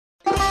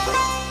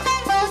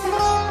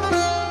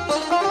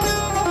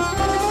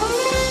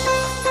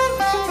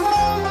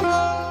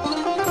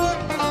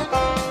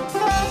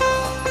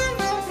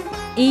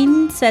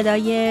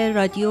صدای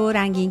رادیو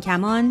رنگین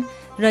کمان،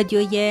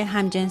 رادیوی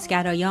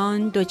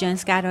همجنسگرایان،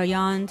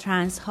 دوجنسگرایان،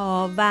 ترنس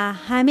ها و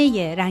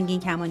همه رنگین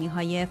کمانی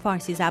های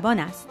فارسی زبان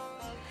است.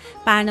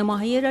 برنامه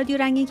های رادیو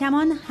رنگین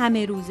کمان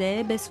همه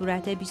روزه به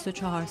صورت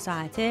 24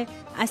 ساعته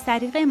از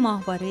طریق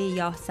ماهواره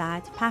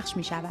یاهصد پخش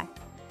می شود.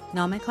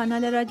 نام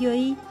کانال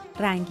رادیویی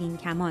رنگین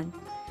کمان،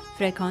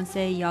 فرکانس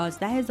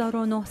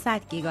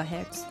 11900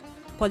 گیگاهرتز،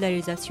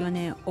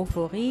 پولاریزاسیون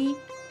افقی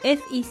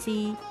FEC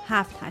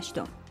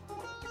 7/8.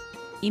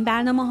 این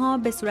برنامه ها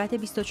به صورت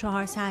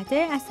 24 ساعته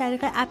از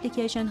طریق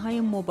اپلیکیشن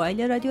های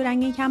موبایل رادیو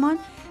رنگین کمان،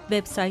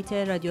 وبسایت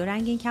رادیو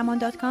رنگین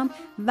کمان.com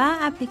و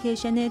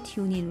اپلیکیشن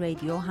تیونین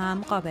رادیو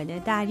هم قابل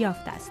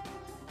دریافت است.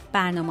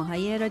 برنامه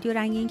های رادیو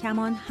رنگین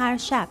کمان هر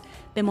شب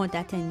به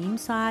مدت نیم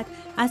ساعت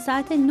از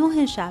ساعت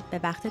 9 شب به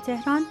وقت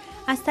تهران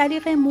از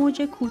طریق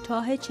موج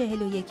کوتاه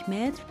 41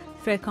 متر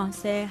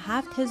فرکانس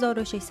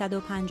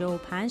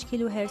 7655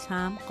 کیلوهرتز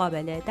هم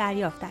قابل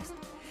دریافت است.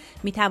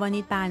 می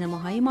توانید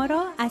برنامه‌های ما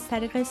را از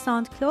طریق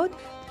ساوند کلود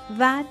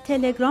و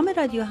تلگرام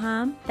رادیو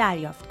هم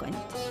دریافت کنید.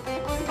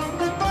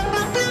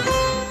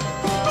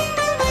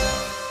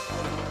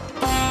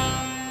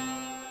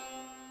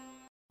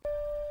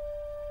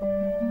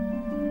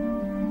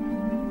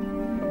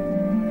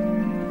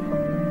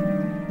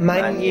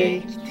 من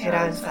یک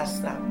ترنس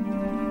هستم.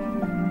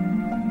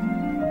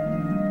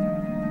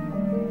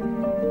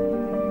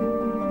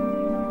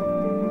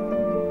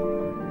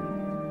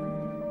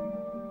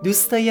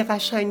 دوستای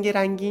قشنگ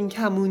رنگین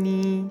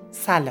کمونی،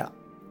 سلام.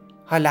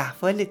 حال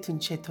احوالتون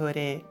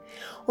چطوره؟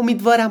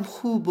 امیدوارم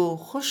خوب و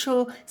خوش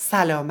و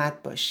سلامت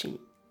باشین.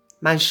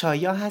 من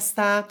شایا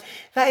هستم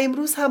و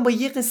امروز هم با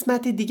یه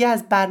قسمت دیگه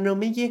از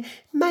برنامه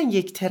من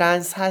یک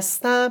ترنس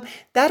هستم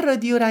در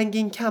رادیو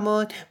رنگین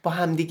کمان با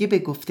همدیگه به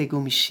گفتگو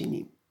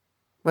میشینیم.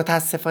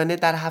 متاسفانه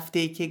در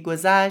هفته‌ای که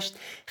گذشت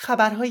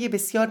خبرهای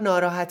بسیار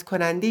ناراحت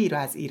کننده ای رو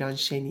از ایران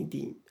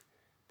شنیدیم.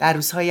 در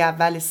روزهای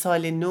اول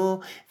سال نو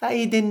و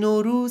عید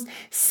نوروز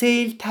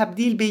سیل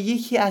تبدیل به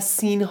یکی از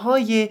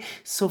سینهای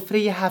سفره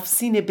 7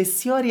 سین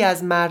بسیاری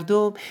از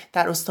مردم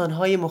در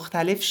استانهای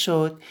مختلف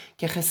شد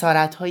که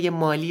خسارتهای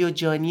مالی و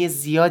جانی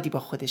زیادی با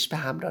خودش به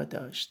همراه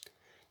داشت.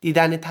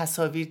 دیدن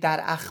تصاویر در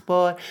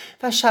اخبار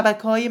و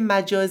شبکه‌های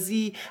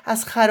مجازی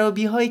از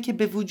خرابی‌هایی که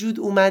به وجود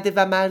اومده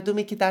و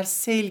مردمی که در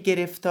سیل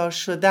گرفتار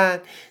شدن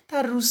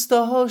در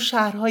روستاها و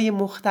شهرهای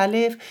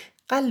مختلف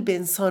قلب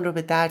انسان رو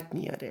به درد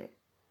میاره.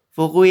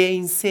 وقوع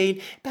این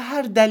سیل به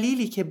هر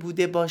دلیلی که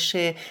بوده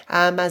باشه،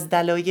 اعم از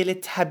دلایل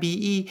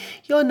طبیعی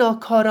یا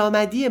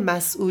ناکارآمدی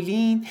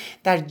مسئولین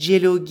در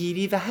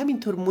جلوگیری و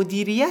همینطور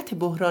مدیریت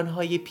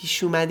بحران‌های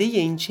پیش اومده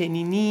این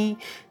چنینی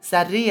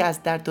ذره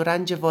از درد و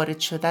رنج وارد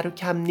شده رو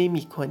کم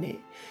نمی‌کنه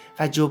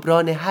و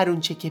جبران هر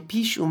اونچه که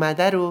پیش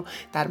اومده رو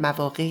در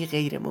مواقع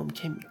غیر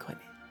ممکن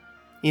می‌کنه.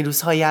 این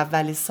روزهای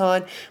اول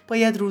سال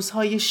باید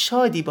روزهای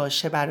شادی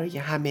باشه برای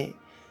همه،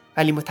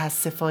 ولی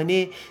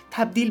متاسفانه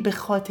تبدیل به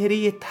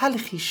خاطره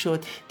تلخی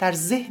شد در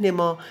ذهن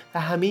ما و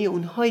همه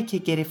اونهایی که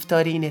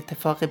گرفتار این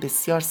اتفاق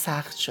بسیار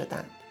سخت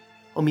شدند.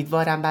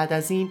 امیدوارم بعد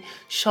از این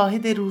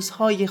شاهد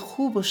روزهای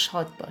خوب و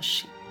شاد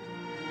باشیم.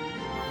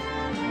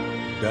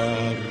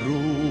 در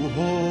روح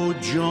و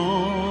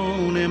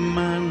جان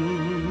من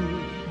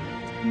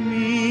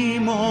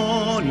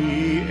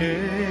میمانی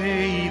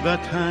ای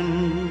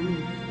وطن،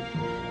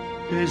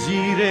 به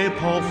زیر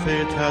پا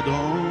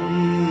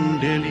فتدان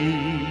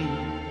دلی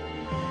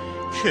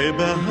که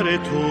بهر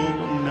تو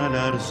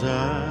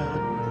نلرزد.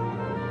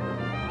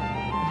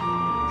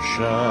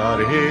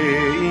 شرح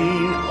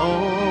این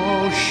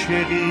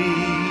عاشقی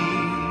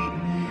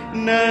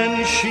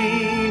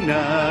ننشیند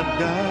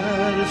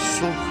در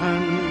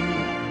سخن،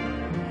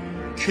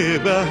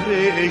 که بهر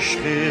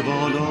عشق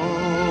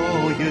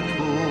والای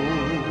تو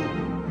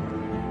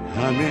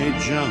همه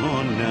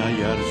جهان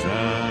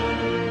نیرزد.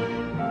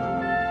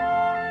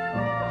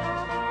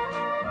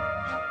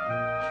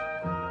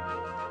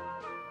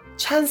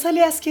 چند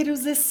سالی است که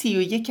روز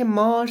 31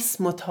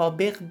 مارس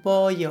مطابق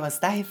با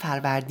 11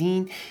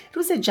 فروردین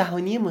روز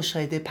جهانی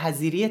مشاهده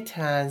پذیری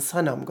ترنس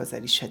ها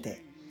نامگذاری شده.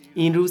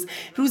 این روز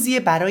روزی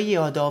برای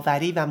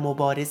یادآوری و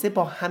مبارزه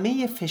با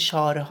همه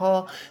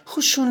فشارها،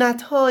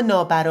 خشونتها،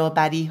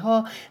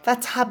 نابرابریها و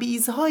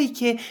تبعیض‌هایی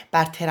که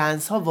بر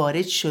ترنس ها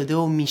وارد شده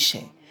و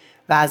میشه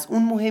و از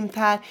اون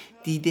مهمتر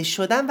دیده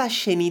شدن و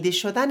شنیده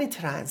شدن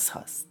ترنس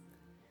هاست.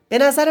 به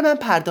نظر من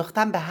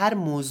پرداختن به هر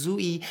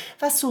موضوعی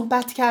و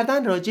صحبت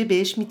کردن راجع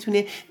بهش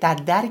میتونه در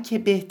درک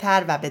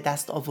بهتر و به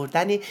دست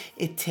آوردن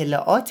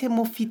اطلاعات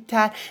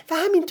مفیدتر و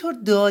همینطور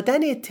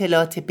دادن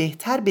اطلاعات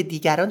بهتر به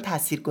دیگران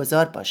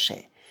تاثیرگذار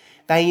باشه.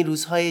 و این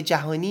روزهای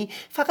جهانی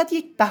فقط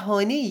یک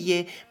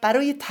بهانه‌ایه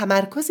برای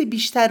تمرکز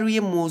بیشتر روی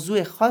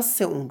موضوع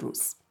خاص اون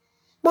روز.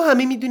 ما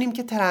همه میدونیم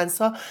که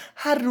ترنس‌ها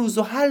هر روز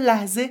و هر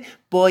لحظه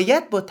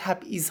باید با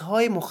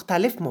تبعیض‌های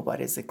مختلف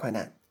مبارزه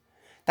کنند.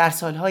 در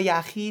سالهای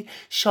اخیر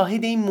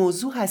شاهد این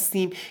موضوع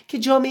هستیم که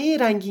جامعه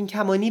رنگین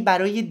کمانی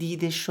برای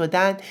دیده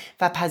شدن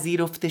و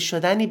پذیرفته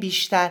شدن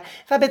بیشتر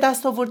و به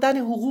دست آوردن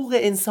حقوق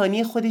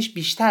انسانی خودش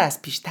بیشتر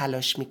از پیش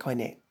تلاش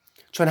میکنه.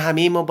 چون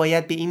همه ما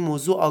باید به این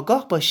موضوع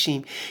آگاه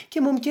باشیم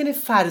که ممکنه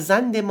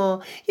فرزند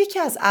ما، یکی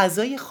از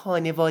اعضای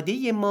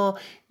خانواده ما،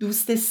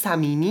 دوست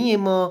صمیمی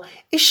ما،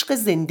 عشق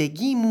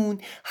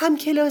زندگیمون،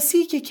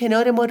 همکلاسی که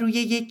کنار ما روی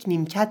یک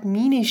نیمکت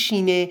می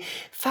نشینه،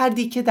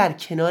 فردی که در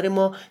کنار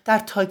ما در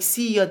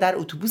تاکسی یا در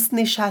اتوبوس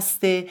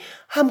نشسته،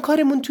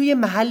 همکارمون توی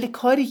محل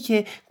کاری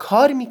که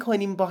کار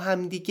میکنیم با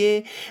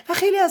همدیگه و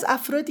خیلی از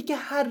افرادی که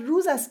هر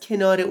روز از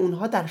کنار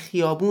اونها در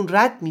خیابون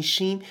رد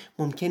میشیم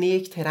ممکنه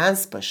یک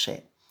ترنس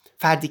باشه.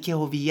 فردی که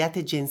هویت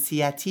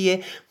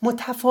جنسیتی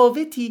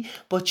متفاوتی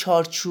با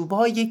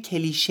چارچوب‌های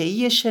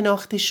کلیشه‌ای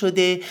شناخته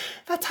شده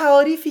و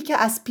تعاریفی که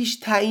از پیش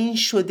تعیین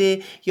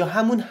شده یا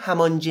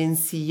همان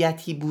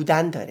جنسیتی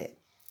بودن داره.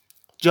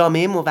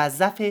 جامعه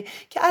موظفه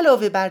که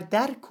علاوه بر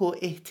درک و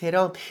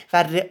احترام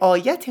و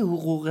رعایت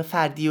حقوق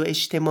فردی و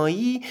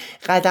اجتماعی،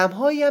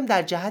 قدم‌هایی هم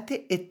در جهت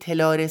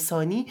اطلاع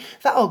رسانی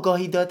و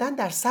آگاهی دادن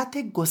در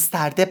سطح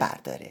گسترده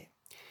برداره.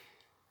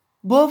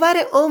 باور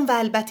عام و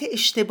البته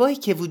اشتباهی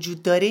که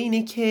وجود داره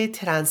اینه که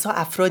ترنس‌ها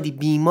افرادی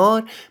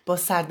بیمار با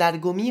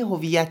سردرگمی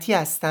هویتی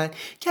هستن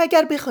که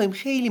اگر بخوایم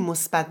خیلی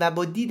مثبت و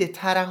با دید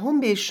ترحم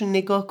بهشون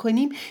نگاه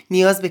کنیم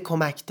نیاز به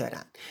کمک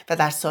دارن و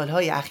در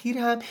سالهای اخیر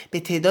هم به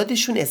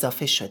تعدادشون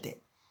اضافه شده.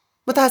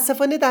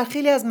 متاسفانه در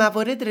خیلی از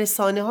موارد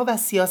رسانه‌ها و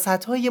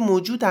سیاست‌های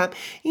موجود هم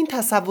این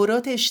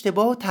تصورات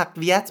اشتباه و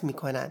تقویت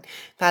می‌کنن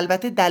و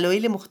البته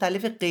دلایل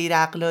مختلف غیر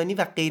عقلانی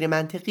و غیر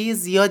منطقی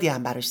زیادی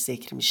هم براش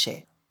ذکر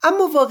میشه.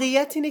 اما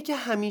واقعیت اینه که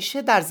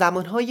همیشه در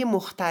زمانهای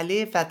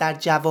مختلف و در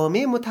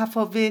جوامع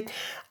متفاوت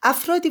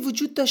افرادی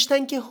وجود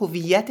داشتن که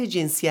هویت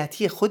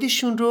جنسیتی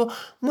خودشون رو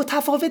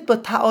متفاوت با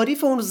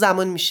تعاریف اون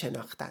زمان می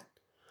شناختن.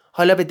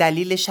 حالا به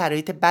دلیل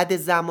شرایط بد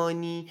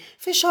زمانی،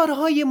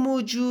 فشارهای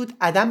موجود،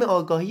 عدم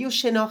آگاهی و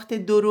شناخت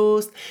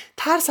درست،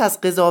 ترس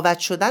از قضاوت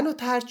شدن و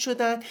طرد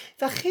شدن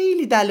و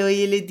خیلی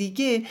دلایل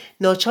دیگه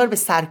ناچار به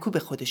سرکوب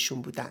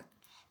خودشون بودن.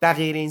 و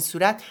غیر این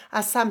صورت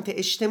از سمت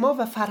اجتماع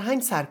و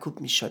فرهنگ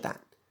سرکوب می شدن.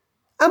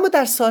 اما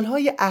در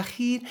سالهای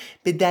اخیر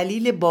به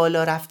دلیل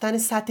بالا رفتن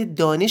سطح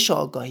دانش و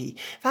آگاهی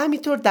و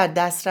همینطور در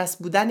دسترس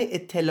بودن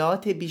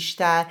اطلاعات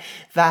بیشتر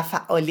و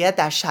فعالیت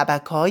در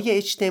شبکه‌های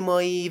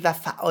اجتماعی و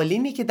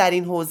فعالینی که در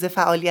این حوزه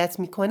فعالیت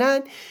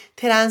می‌کنند،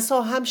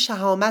 ترنس‌ها هم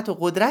شهامت و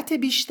قدرت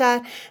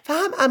بیشتر و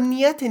هم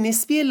امنیت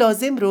نسبی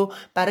لازم رو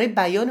برای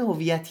بیان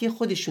هویتی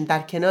خودشون در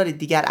کنار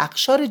دیگر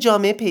اقشار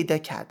جامعه پیدا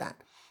کردند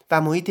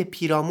و محیط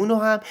پیرامون رو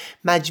هم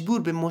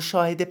مجبور به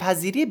مشاهده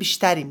پذیری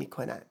بیشتری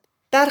می‌کنند.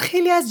 در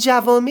خیلی از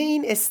جوامع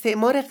این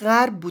استعمار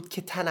غرب بود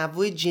که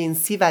تنوع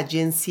جنسی و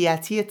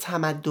جنسیتی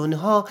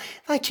تمدن‌ها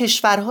و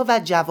کشورها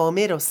و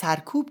جوامع را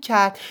سرکوب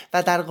کرد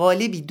و در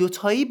قالبی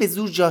دوتایی به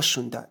زور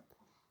جاشون داد.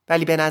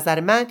 ولی به نظر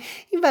من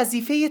این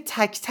وظیفه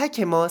تک تک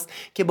ماست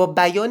که با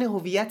بیان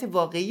هویت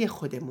واقعی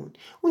خودمون،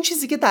 اون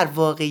چیزی که در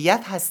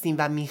واقعیت هستیم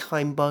و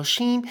میخوایم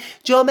باشیم،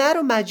 جامعه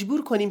رو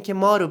مجبور کنیم که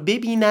ما رو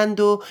ببینند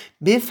و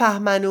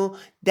بفهمن و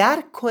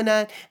درک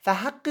کنن و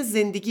حق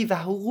زندگی و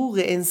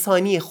حقوق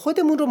انسانی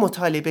خودمون رو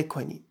مطالبه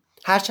کنیم،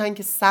 هرچند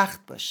که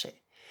سخت باشه.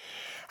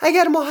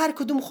 اگر ما هر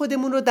کدوم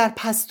خودمون رو در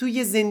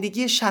پستوی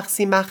زندگی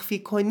شخصی مخفی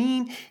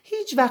کنیم،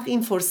 هیچ وقت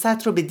این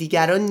فرصت رو به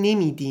دیگران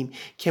نمیدیم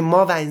که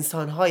ما و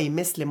انسانهایی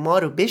مثل ما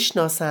رو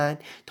بشناسن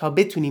تا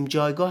بتونیم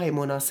جایگاه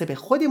مناسب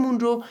خودمون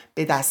رو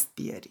به دست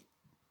بیاریم.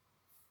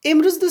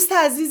 امروز دوست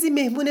عزیزی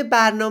مهمون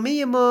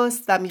برنامه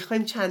ماست و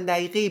میخوایم چند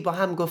دقیقه‌ای با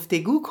هم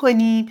گفتگو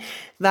کنیم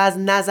و از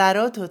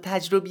نظرات و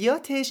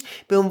تجربیاتش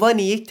به عنوان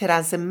یک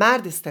ترنس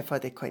مرد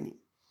استفاده کنیم.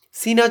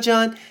 سینا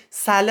جان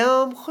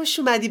سلام، خوش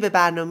اومدی به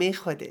برنامه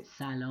خودت.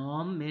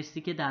 سلام،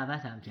 مرسی که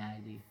دعوتم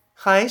کردی.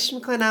 خواهش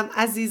میکنم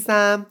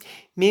عزیزم،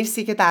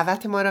 مرسی که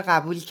دعوت ما رو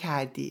قبول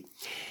کردی.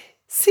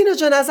 سینا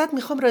جان ازت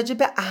میخوام راجع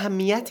به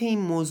اهمیت این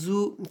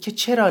موضوع که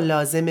چرا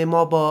لازمه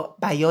ما با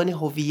بیان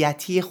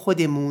هویتی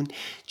خودمون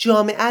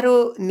جامعه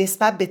رو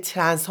نسبت به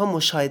ترنس ها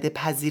مشاهده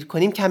پذیر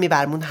کنیم کمی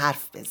برمون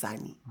حرف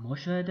بزنی.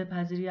 مشاهده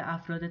پذیری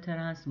افراد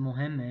ترنس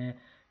مهمه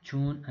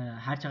چون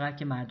هر چقدر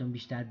که مردم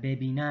بیشتر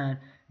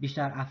ببینن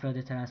بیشتر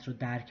افراد ترنس رو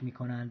درک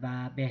میکنن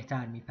و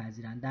بهتر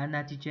میپذیرن. در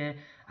نتیجه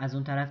از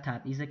اون طرف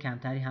تبعیض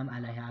کمتری هم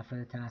علیه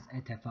افراد ترنس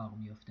اتفاق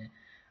میفته.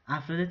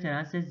 افراد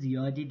ترنس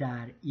زیادی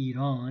در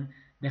ایران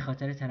به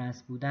خاطر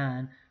ترنس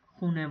بودن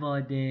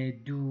خانواده،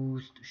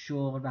 دوست،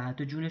 شغل و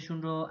حتی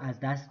جونشون رو از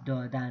دست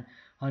دادن،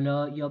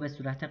 حالا یا به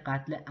صورت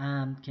قتل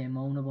عمد که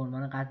ما اونو به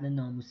عنوان قتل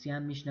ناموسی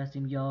هم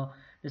میشناسیم یا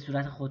به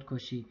صورت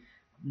خودکشی.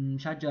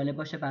 شاید جالب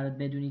باشه برات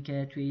بدونی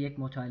که توی یک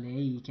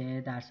مطالعه‌ای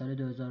که در سال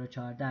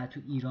 2014 تو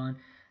ایران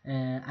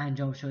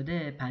انجام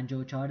شده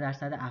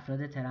 54%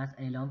 افراد ترنس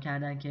اعلام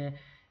کردن که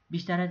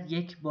بیشتر از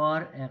یک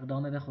بار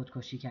اقدام به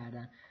خودکشی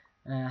کردن.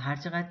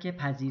 هرچقدر که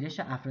پذیرش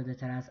افراد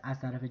ترنس از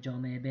طرف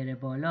جامعه بره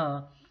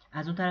بالا،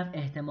 از اون طرف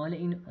احتمال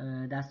این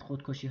دست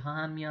خودکشی ها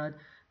هم میاد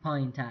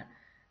پایین تر.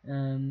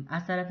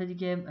 از طرف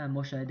دیگه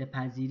مشاهده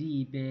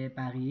پذیری به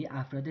بقیه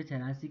افراد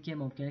ترنسی که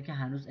ممکنه که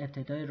هنوز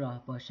ابتدای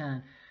راه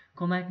باشن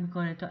کمک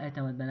میکنه تا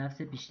اعتماد به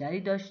نفس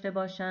بیشتری داشته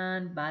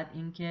باشن. بعد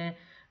اینکه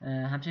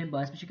همچنین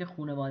باعث میشه که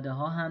خانواده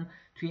ها هم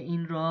توی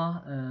این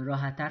راه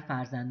راحت‌تر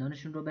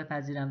فرزندانشون رو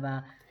بپذیرن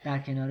و در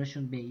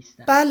کنارشون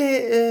بایستن.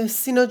 بله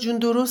سینا جون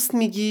درست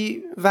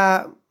میگی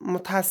و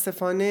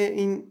متاسفانه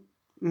این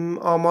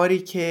آماری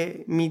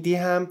که میدی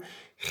هم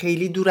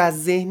خیلی دور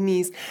از ذهن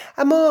نیست.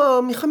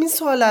 اما میخوام این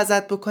سوال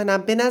ازت بکنم،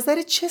 به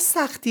نظر چه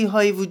سختی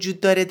هایی وجود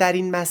داره در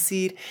این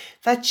مسیر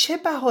و چه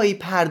بهایی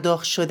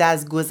پرداخت شده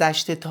از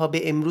گذشته تا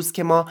به امروز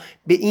که ما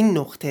به این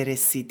نقطه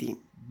رسیدیم؟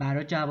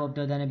 برای جواب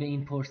دادن به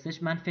این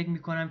پرسش من فکر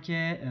میکنم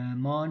که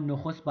ما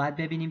نخست باید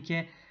ببینیم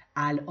که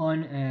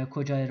الان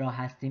کجای راه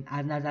هستیم.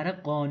 از نظر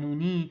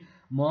قانونی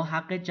ما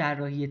حق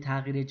جراحی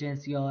تغییر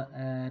جنس یا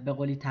به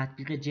قولی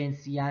تطبیق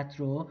جنسیت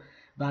رو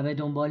و به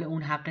دنبال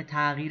اون حق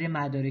تغییر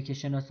مدارک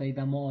شناسایی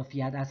و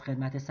معافیت از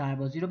خدمت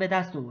سربازی رو به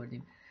دست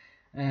آوردیم.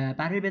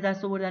 برای به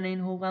دست آوردن این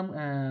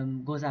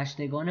حقوقم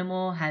گذشتگان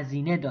ما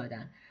هزینه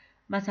دادن،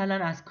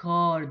 مثلا از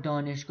کار،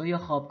 دانشگاه یا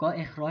خوابگاه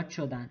اخراج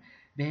شدن،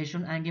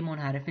 بهشون انگ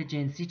منحرف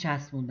جنسی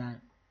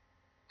چسبوندن،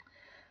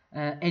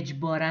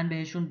 اجباراً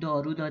بهشون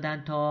دارو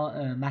دادن تا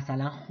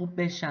مثلا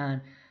خوب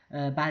بشن،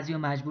 بعضیا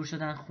مجبور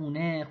شدن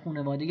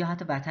خونواده یا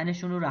حتی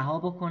وطنشون رو رها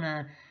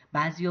بکنن،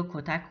 بعضیا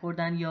کتک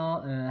خوردن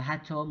یا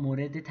حتی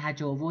مورد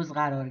تجاوز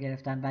قرار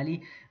گرفتن.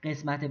 ولی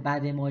قسمت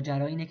بد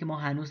ماجرا اینه که ما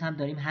هنوز هم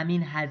داریم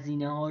همین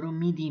هزینه ها رو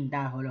میدیم.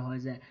 در حال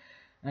حاضر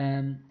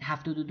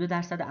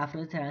 72%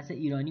 افراد ترنس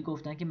ایرانی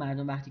گفتن که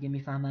مردم وقتی که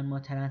میفهمن ما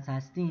ترنس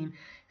هستیم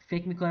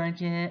فکر میکنن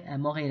که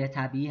ما غیر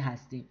طبیعی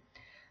هستیم.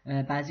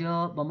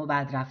 بعضیا با ما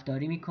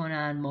بدرفتاری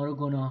میکنن، ما رو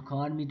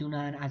گناهکار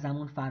میدونن،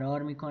 ازمون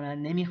فرار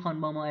میکنن،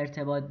 نمیخوان با ما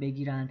ارتباط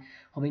بگیرن.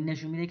 خب این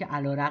نشون میده که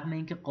علیرغم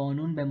اینکه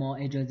قانون به ما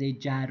اجازه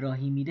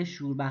جراحی میده،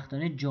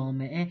 شوربختانه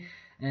جامعه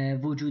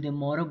وجود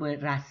ما رو به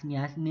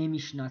رسمیت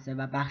نمیشناسه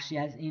و بخشی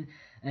از این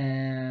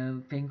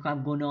فکر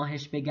میکنم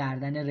گناهش به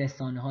گردن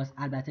رسانه هاست.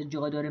 البته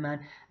جا داره من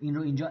این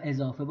رو اینجا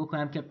اضافه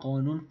بکنم که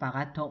قانون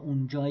فقط تا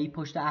اونجایی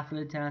پشت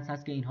افراد ترنس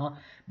هست که اینها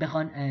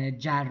بخوان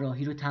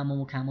جراحی رو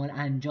تمام و کمال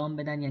انجام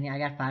بدن. یعنی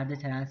اگر فرد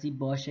ترنسی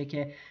باشه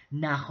که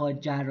نخواد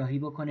جراحی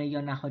بکنه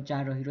یا نخواد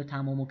جراحی رو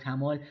تمام و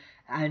کمال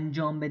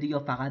انجام بده یا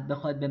فقط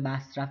بخواد به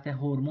مصرف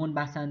هورمون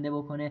بسنده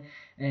بکنه،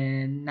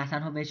 نه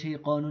تنها وجهی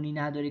قانونی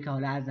نداره که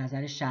حالا از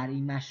نظر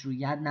شرعی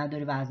مشروعیت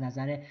نداره و از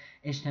نظر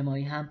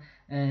اجتماعی هم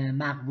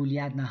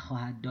مقبولیت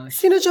نخواهد داشت.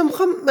 سینا جان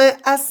میخوام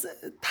از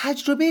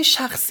تجربه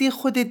شخصی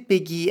خودت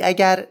بگی،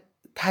 اگر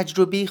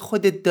تجربه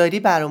خودت داری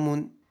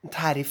برامون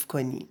تعریف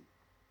کنی.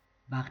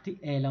 وقتی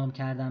اعلام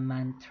کردم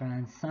من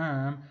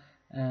ترنسم،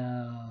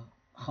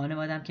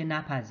 خانوادم که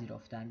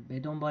نپذیرفتن. به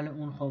دنبال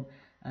اون خب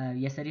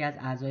یه سری از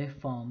اعضای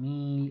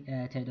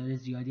فامیل، تعداد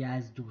زیادی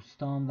از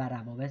دوستان و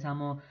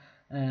روابطمو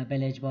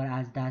به اجبار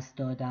از دست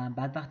دادم.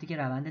 بعد وقتی که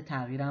روند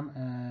تغییرم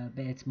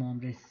به اتمام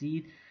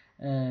رسید،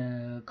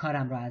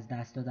 کارم رو از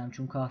دست دادم،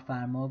 چون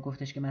کارفرما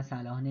گفتش که من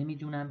صلاح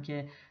نمیدونم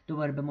که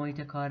دوباره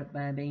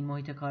به این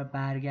محیط کار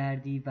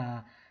برگردی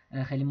و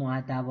خیلی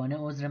مؤدبانه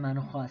عذر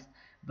منو خواست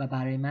و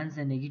برای من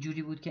زندگی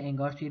جوری بود که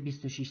انگار توی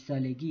 26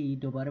 سالگی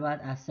دوباره باید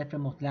از صفر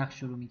مطلق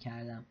شروع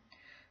می‌کردم.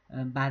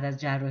 بعد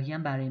از جراحی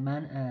هم برای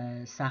من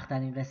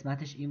سخت‌ترین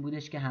قسمتش این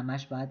بودش که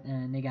همش باید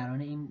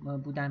نگران این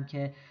بودم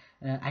که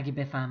اگه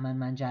بفهمن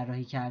من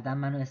جراحی کردم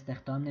منو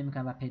استخدام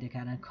نمی‌کنن و پیدا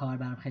کردن کار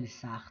برام خیلی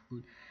سخت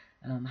بود.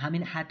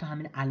 حتی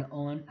همین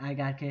الان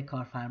اگر که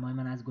کارفرمای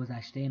من از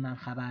گذشته من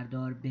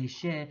خبردار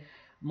بشه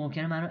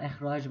ممکنه منو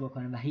اخراج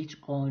بکنه و هیچ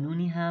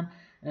قانونی هم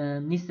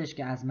نیستش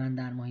که از من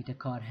در محیط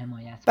کار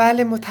حمایت بکنه.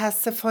 بله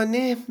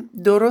متاسفانه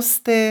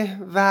درسته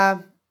و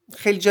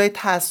خیلی جای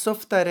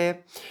تأسف داره.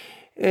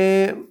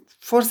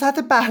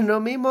 فرصت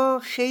برنامه ما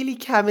خیلی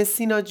کمه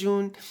سینا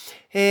جون،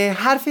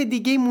 حرف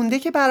دیگه مونده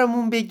که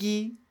برامون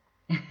بگی؟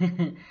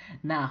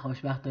 نه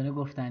خوشبختانه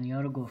گفتنی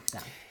ها رو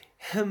گفتم.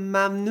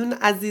 ممنون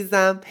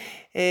عزیزم،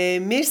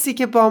 مرسی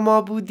که با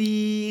ما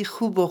بودی.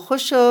 خوب و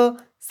خوش و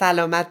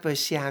سلامت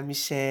باشی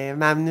همیشه.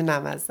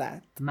 ممنونم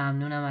ازت.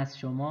 ممنونم از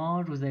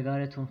شما،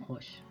 روزگارتون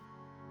خوش.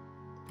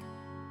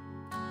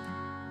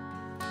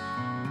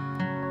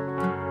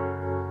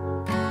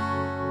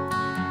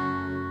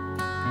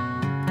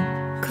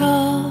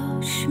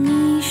 کاش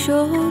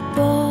میشد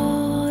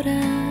با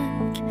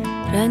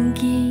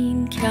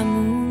رنگین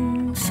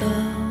کمون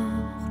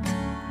ساخت،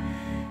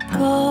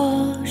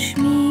 کاش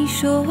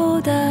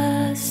میشد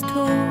از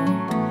تو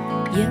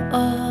یه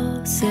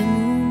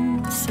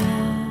آسمون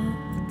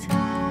ساخت،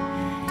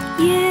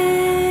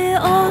 یه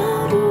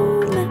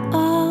آروم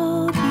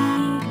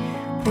آبی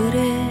پر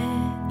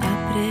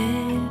ابر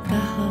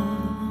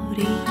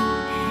بهاری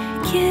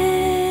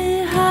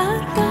که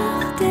هر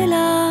وقت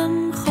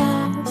دلم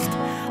خواست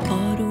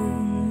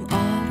آروم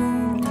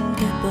آروم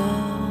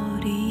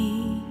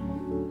بباری.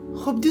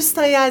 خب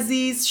دوستای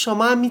عزیز،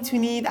 شما هم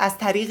میتونید از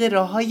طریق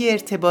راه‌های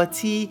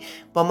ارتباطی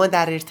با ما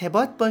در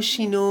ارتباط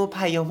باشین و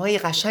پیام‌های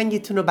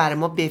قشنگتون رو برای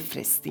ما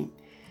بفرستین.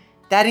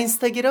 در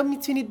اینستاگرام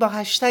میتونید با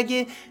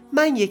هشتگ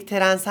من یک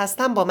ترنس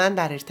هستم با من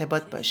در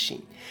ارتباط باشین.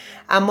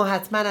 اما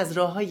حتما از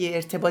راه‌های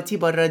ارتباطی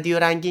با رادیو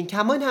رنگین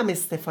کمان هم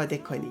استفاده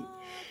کنید.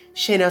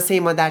 شناسه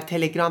ما در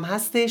تلگرام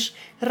هستش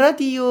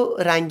رادیو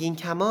رنگین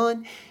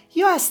کمان،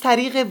 یا از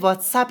طریق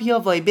واتساپ یا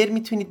وایبر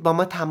میتونید با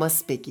ما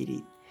تماس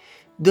بگیرید.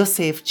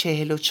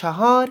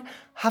 2044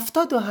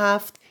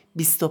 77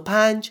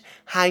 25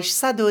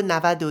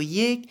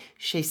 891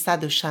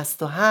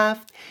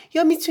 667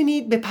 یا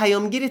میتونید به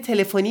پیامگیر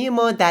تلفنی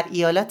ما در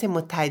ایالات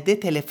متحده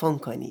تلفن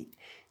کنید.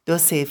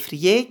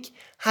 201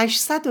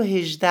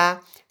 818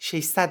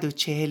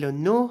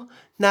 649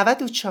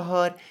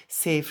 94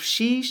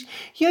 06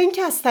 یا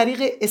اینکه از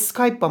طریق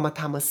اسکایپ با ما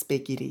تماس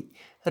بگیرید.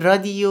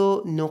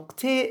 رادیو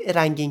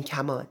رنگین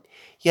کمان،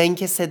 یا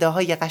اینکه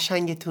صداهای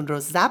قشنگتون رو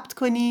ضبط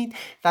کنید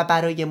و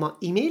برای ما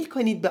ایمیل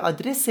کنید به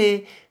آدرس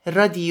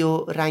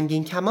رادیو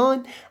رنگین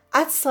کمان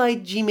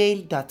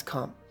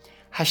 @gmail.com.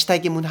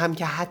 هشتگمون هم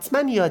که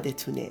حتما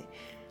یادتونه،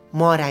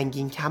 ما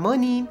رنگین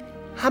کمانیم،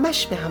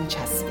 همش به هم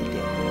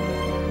چسبیده.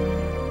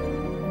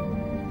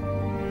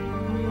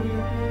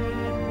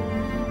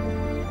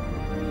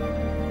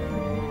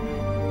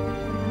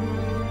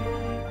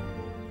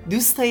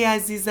 دوستای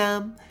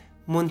عزیزم،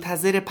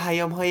 منتظر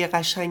پیام‌های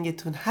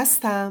قشنگتون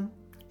هستم.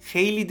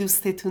 خیلی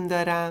دوستتون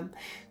دارم.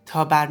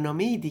 تا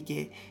برنامه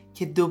دیگه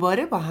که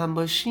دوباره با هم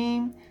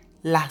باشیم،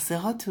 لحظه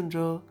هاتون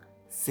رو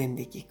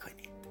زندگی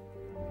کنید.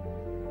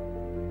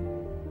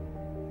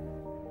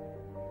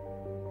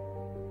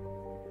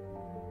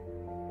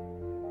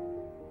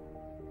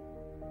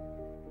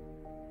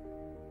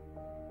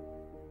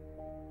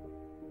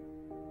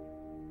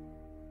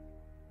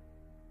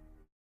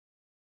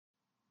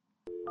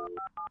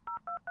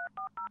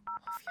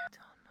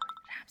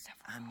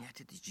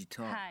 امنیت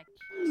دیجیتال،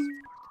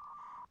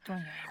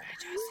 دنیای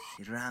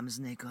مجازی،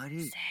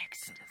 رمزنگاری،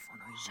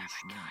 تلفن‌های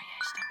هوشمند،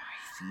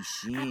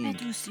 فیشینگ،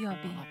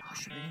 دوستیابی.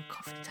 پاشو بریم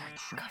کافه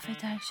تکشاخ. کافه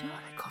تکشاخ؟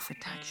 آره کافه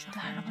تکشاخ.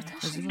 در رابطه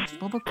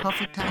بابا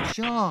کافه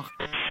تکشاخ.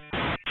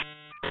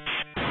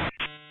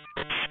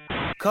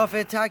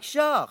 کافه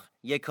تکشاخ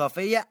یه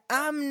کافه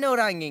امن و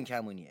رنگین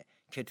کمونیه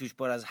که توش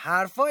پر از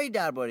حرفایی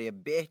درباره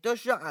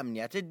بهداشت و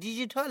امنیت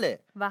دیجیتاله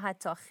و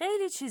حتی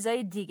خیلی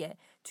چیزای دیگه.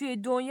 توی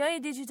دنیای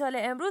دیجیتال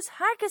امروز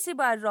هر کسی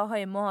باید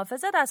راههای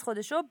محافظت از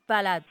خودشو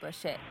بلد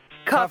باشه.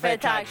 کافه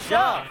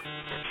تکشاخ.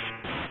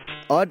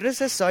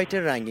 آدرس سایت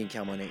رنگین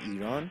کمان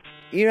ایران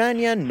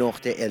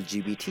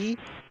iranian.lgbt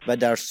و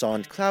در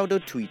ساوند کلاود و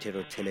توییتر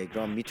و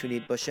تلگرام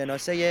میتونید با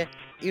شناسه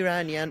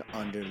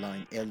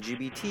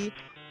iranian_lgbt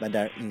و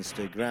در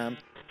اینستاگرام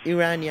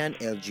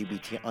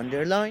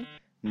iranian_lgbt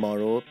ما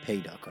رو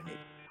پیدا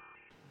کنید.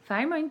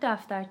 فرما این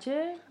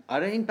دفترچه؟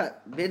 آره این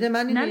بده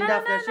من این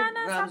دفترچه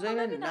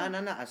رمزای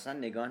نه اصلا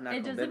نگاه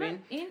نکن. ببین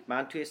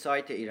من توی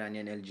سایت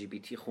ایرانیان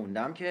LGBT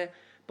خوندم که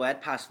باید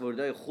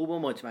پسوردهای خوب و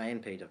مطمئن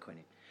پیدا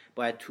کنیم.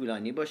 باید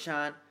طولانی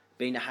باشن،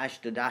 بین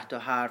 8 تا 10 تا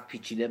حرف،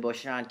 پیچیده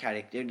باشن،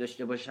 کاراکتر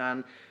داشته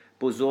باشن،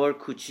 بزرگ،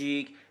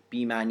 کوچیک،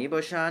 بی‌معنی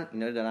باشن.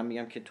 اینا رو دارم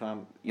میگم که تو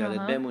هم یادت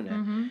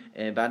بمونه.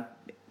 بعد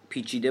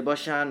پیچیده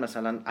باشن،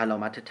 مثلا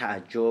علامت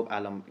تعجب،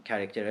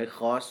 کاراکترهای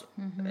خاص،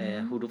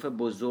 حروف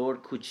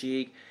بزرگ،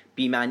 کوچیک،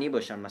 بی‌معنی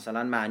باشن،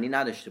 مثلا معنی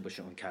نداشته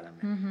باشه اون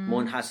کلمه،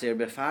 منحصر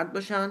به فرد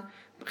باشن.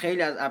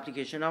 خیلی از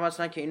اپلیکیشن ها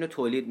هستن که اینو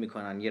تولید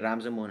میکنن، یه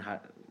رمز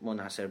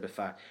منحصر به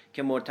فرد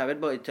که مرتبط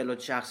با اطلاعات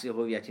شخصی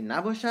هویتی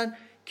نباشن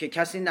که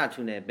کسی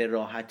نتونه به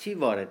راحتی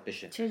وارد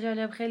بشه. چه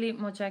جالب، خیلی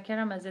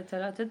متشکرم از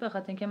اطلاعاتت، به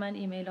خاطر اینکه من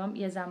ایمیلام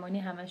یه زمانی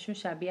همشون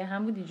شبیه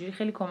هم بود، اینجوری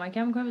خیلی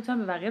کمکم میکنه بتونم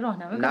به بقیه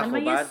راهنمایی کنم.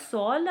 من یه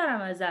سوال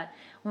دارم ازت،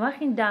 اون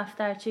وقت این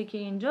دفترچه که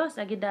اینجاست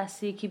اگه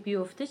دست یکی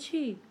بیفته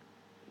چی؟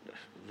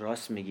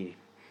 راست میگی.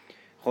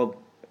 خب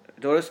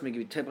درست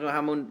میگی، طبق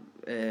همون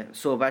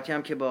صحبتی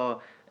هم که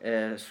با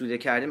سوده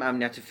کردیم،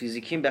 امنیت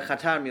فیزیکیم به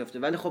خطر میفته.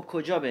 ولی خب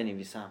کجا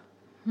بنویسم؟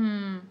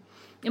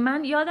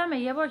 من یادمه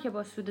یه بار که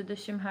با سوده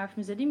داشتیم حرف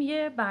میزدیم،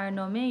 یه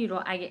برنامه ای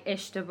رو اگه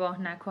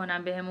اشتباه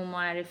نکنم بهمون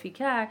معرفی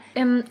کرد.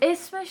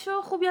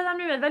 اسمشو خوب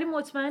یادم نمیاد ولی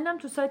مطمئنم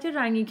تو سایت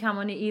رنگین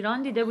کمان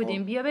ایران دیده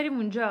بودیم. بیا بریم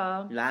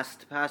اونجا.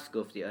 لاست پاس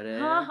گفتی؟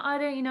 آره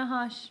آره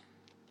اینهاش.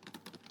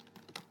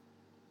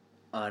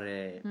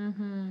 آره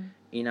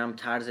اینم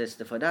طرز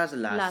استفاده از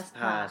لاست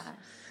پاس.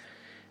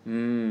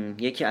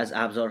 یکی از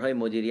ابزارهای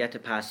مدیریت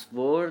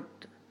پسورد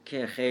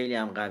که خیلی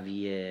هم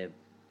قویه.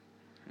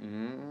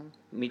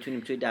 میتونیم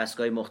توی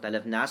دستگاه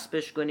مختلف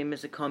نصبش کنیم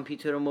مثل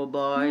کامپیوتر و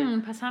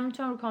موبایل. پس هم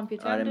میتونم رو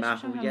کامپیوتر آره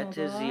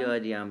محبوبیت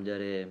زیادی هم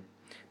داره.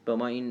 با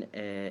ما این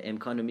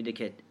امکان رو میده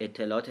که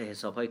اطلاعات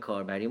حساب‌های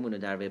کاربریمون رو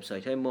در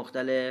وبسایت‌های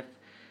مختلف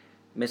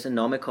مثل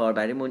نام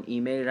کاربریمون،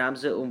 ایمیل،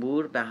 رمز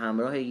عبور به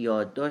همراه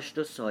یادداشت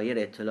و سایر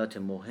اطلاعات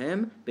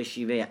مهم به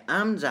شیوه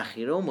امن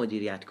ذخیره و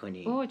مدیریت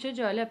کنیم. اوه چه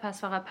جالب،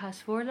 پس فقط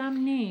پسوردم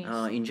نیست.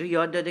 اینجا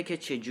یاد داده که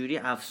چجوری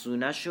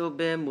افزونش رو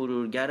به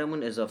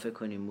مرورگرمون اضافه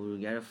کنیم،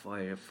 مرورگر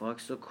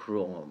فایرفاکس و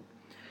کروم.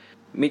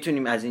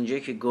 میتونیم از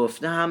اینجایی که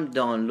گفته هم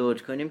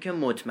دانلود کنیم که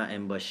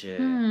مطمئن باشه.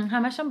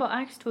 همش هم با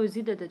عکس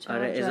توضیح داده. چرا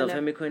آره اضافه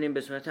میکنیم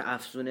به صورت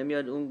افزونه،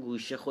 میاد اون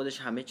گوشه خودش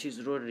همه چیز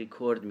رو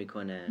ریکورد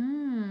میکنه.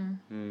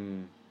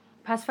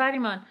 پس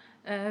فریمان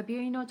بیا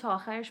اینو تا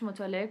آخرش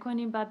مطالعه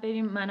کنیم، بعد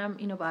بریم. منم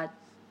اینو باید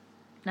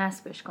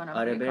نصبش کنم.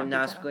 آره بریم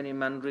نصب کنیم،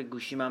 من روی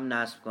گوشیم هم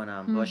نصب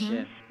کنم.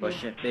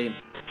 باشه بریم.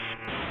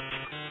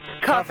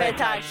 کافه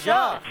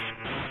تکشاخ.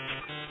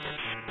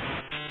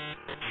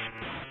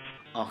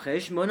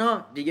 آخرش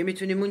مونا دیگه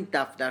میتونیم اون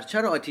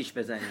دفترچه رو آتیش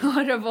بزنیم.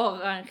 آره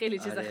واقعا خیلی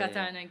چیز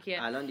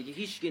خطرناکیه. الان دیگه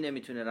هیچکی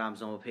نمیتونه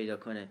رمزامو پیدا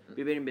کنه.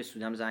 بریم به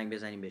سودم زنگ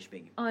بزنیم بهش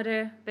بگیم.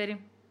 آره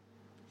بریم.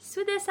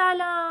 سوده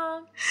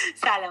سلام.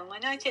 سلام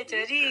مونا،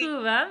 چطوری؟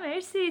 خوبم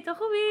مرسی، تو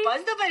خوبی؟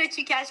 باز دوباره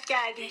چی کشف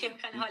کردین که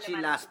میخوان حال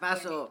من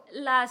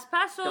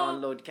لسپسو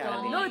دانلود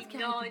کردین؟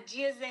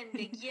 ناجی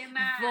زندگی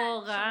من.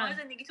 واقعا شما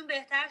زندگیتون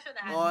بهتر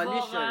شده.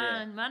 عالی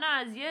شده. من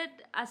از یه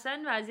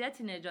اصلا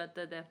وضعیتی نجات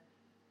داده.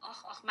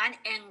 آخ من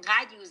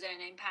انقدر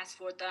یوزرنیم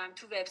پسورد دارم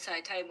تو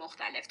وبسایت‌های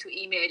مختلف، تو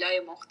ایمیل‌های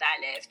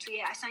مختلف،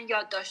 توی اصلا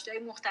یادداشت‌های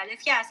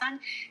مختلف که اصلا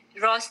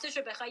راستش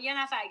رو بخوای یه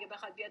نفر اگه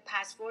بخواد بیاد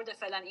پسورد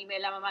فلان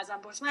ایمیلم ازم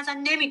بپرسه من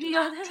اصلا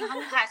نمیدونم، چون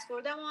همون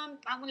پسوردم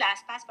همون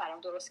لسپس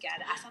برام درست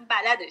کرده، اصلا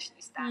بلدش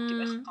نیستم که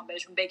بخوام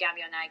بهشون بگم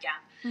یا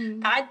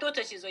نگم. فقط 2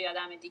 تا چیزو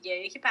یادمه دیگه،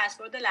 یکی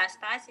پسورد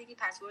لسپس، یکی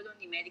پسورد اون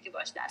ایمیلی که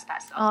باش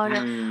لسپس ساختم.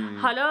 آره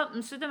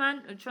حالا سود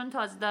من چون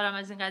تازه دارم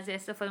از این قضیه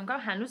استفاده میکنم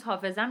هنوز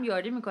حافظم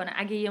یاری میکنه.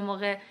 اگه یه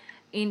موقع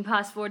این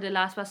پسورد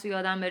لسپس رو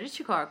یادم بری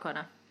چی کار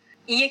کنم؟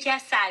 این یکی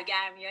از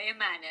سرگرمی‌های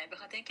منه، به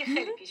خاطر اینکه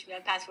خیلی پیش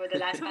میاد پسورد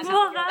لسپس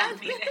یادم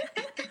میره.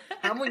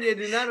 همون یه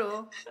دونه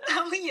رو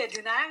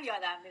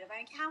یادم میره، برای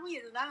اینکه همون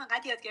یه دونه رو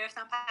انقدر یاد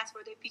گرفتم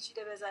پسوردهای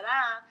پیچیده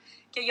بذارم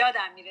که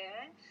یادم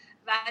میره.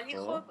 ولی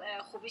خب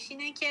خوبیش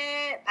اینه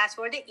که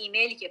پسورد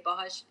ایمیلی که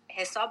باهاش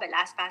حساب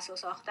لسپس رو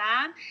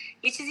ساختم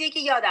یه چیزیه که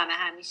یادمه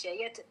همیشه،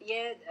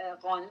 یه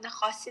قانون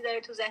خاصی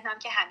داره تو ذهنم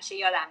که همیشه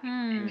یادم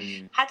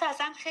میمونه. حتی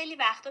اصلا خیلی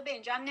وقتا به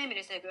اینجا هم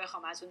نمیرسه که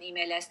بخوام از اون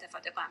ایمیل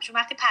استفاده کنم، چون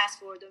وقتی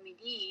پسورد رو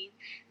میدین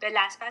به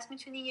لسپس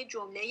میتونین یه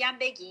جمله‌ای هم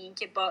بگین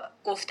که با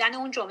گفتن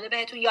اون جمله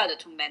بهتون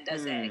یادتون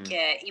بندازه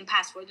که این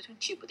پسوردتون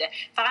چی بوده.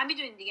 فقط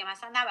میدونین دیگه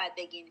مثلا نباید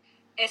بگین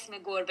اسم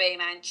گربه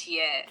من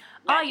چیه.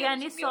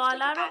 یعنی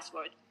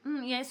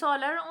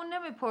سوالا رو اون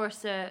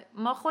نمیپرسه،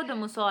 ما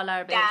خودمون سوالا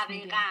رو بهش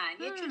میدیم.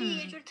 دقیقاً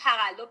یه جور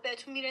تقلب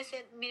بهتون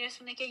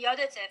میرسونه که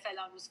یادته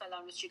فلان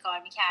روز چی کار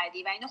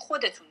میکردی و اینو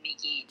خودتون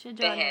میگین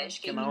بهش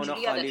که من اونو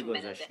خالی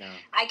گذاشتم.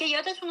 اگه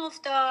یادتون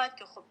افتاد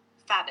که خب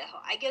فبه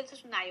ها، اگه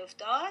یادتون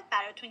نیفتاد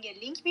براتون یه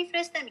لینک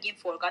میفرسته، میگین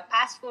forgot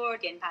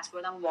password، یعنی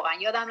پسوردم واقعا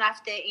یادم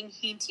رفته. این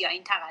هینت یا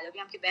این تقلبی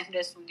هم که بهم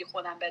رسوندی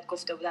خودم بهت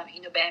گفته بودم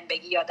اینو بهم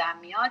بگی یادم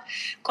میاد،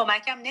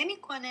 کمکم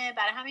نمیکنه.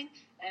 برای همین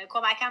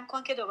کمکم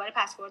کن که دوباره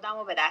پسوردم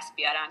رو به دست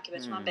بیارم که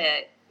بتونم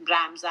به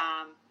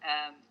رمزم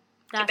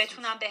که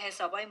بتونم به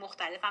حسابای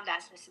مختلفم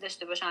دسترسی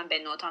داشته باشم، به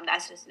نوتام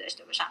دسترسی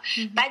داشته باشم.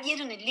 بعد یه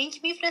دونه لینک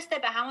میفرسته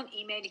به همون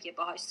ایمیلی که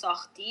باهاش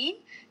ساختیم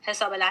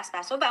حساب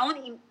لسپس و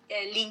اون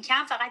لینک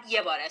هم فقط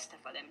یه بار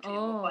استفاده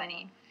میتونید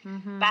بکنین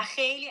و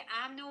خیلی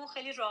امن و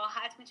خیلی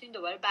راحت میتونید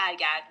دوباره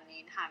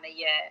برگردونین همه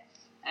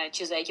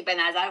چیزایی که به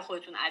نظر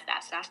خودتون از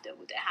دست رفته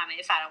بوده،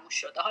 همه فراموش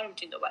شده ها رو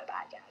میتونید دوباره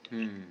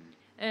برگردونین.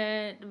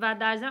 و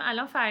در ضمن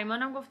الان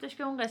فریمانم گفتش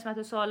که اون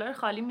قسمت سوالا رو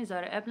خالی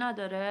میذاره، اب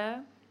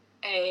نداره؟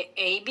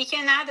 عیبی که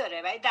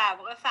نداره، ولی در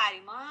واقع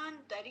فریمان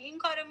داری این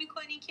کارو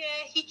میکنی که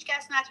هیچ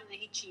کس نتونه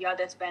هیچی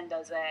یادت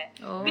بندازه.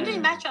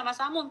 میدونین بچه‌ها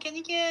مثلا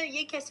ممکنه که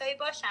یه کسایی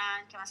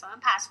باشن که مثلا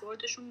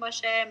پسوردشون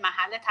باشه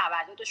محل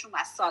تولدشون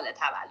و سال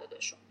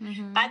تولدشون،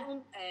 بعد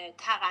اون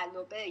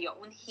تقلبه یا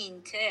اون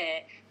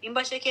هینته این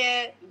باشه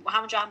که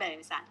همونجا هم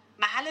بنویسن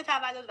محل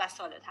تولد و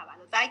سال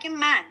تولد. و اگه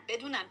من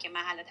بدونم که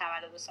محل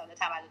تولد و سال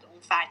تولد اون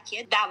فرد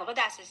کیه، در واقع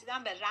دسترسی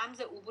دارم به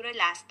رمز عبور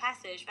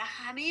لسپسش و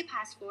همه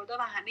پسوردها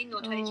و همه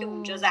نوتایی که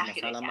اونجا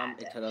ذخیره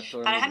کرده.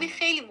 برای همین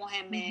خیلی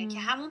مهمه که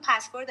همون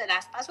پسورد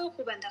لسپس رو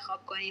خوب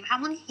انتخاب کنیم،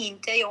 همون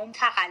هینته یا اون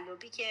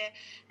تقلبی که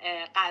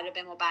قراره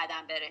به ما بعداً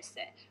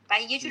برسه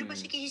و یه جوری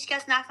باشه که هیچ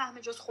کس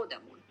نفهمه جز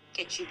خودمون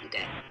که چی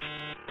بوده.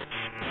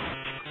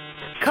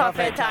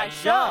 کافه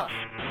تشا.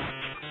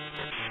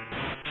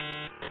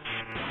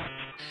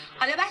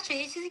 حالا بچه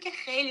یه چیزی که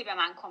خیلی به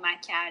من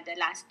کمک کرده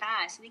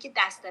لسپس اینه که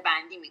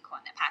دسته‌بندی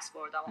میکنه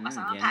پسوردامو.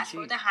 مثلا من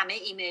پسورد همه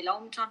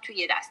ایمیلامو میتونم توی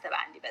یه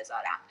دسته‌بندی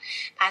بذارم،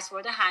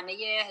 پسورد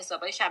همه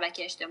حسابای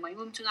شبکه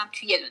اجتماعیمو میتونم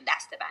توی یه دونه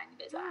دسته‌بندی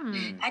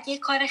بذارم. بعد یه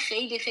کار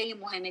خیلی خیلی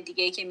مهم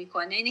دیگه ای که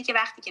میکنه اینه که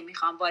وقتی که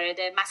میخوام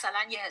وارد مثلا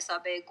یه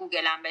حساب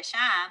گوگلم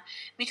بشم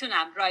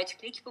میتونم رایت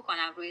کلیک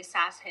بکنم روی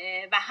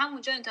صفحه و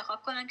همونجا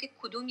انتخاب کنم که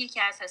کدوم یکی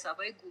از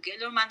حسابای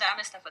گوگل رو من دارم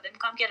استفاده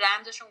میکنم که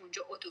رمزشو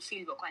اونجا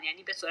اتوفیل بکنه،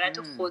 یعنی به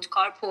صورت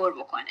خودکار پر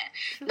بکنه.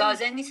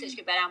 لازم نیستش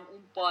که برم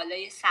اون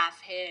بالای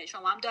صفحه،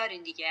 شما هم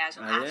دارین دیگه از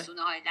اون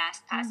افزونه های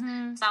لسپس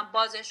مثلا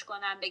بازش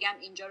کنم بگم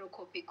اینجا رو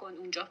کپی کن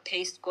اونجا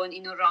پیست کن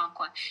اینو ران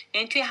کن.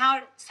 یعنی توی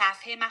هر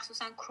صفحه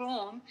مخصوصا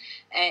کروم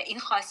این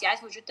خاصیت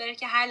وجود داره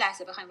که هر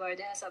لحظه بخواید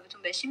وارد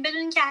حسابتون بشین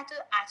بدونین که حتی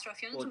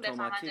اطرافیانتون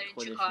بفهمن دارین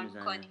چی کار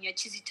میکنین یا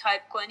چیزی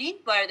تایپ کنین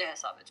وارد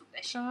حسابتون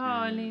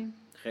بشین.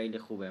 خیلی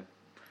خوبه.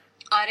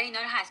 آره اینا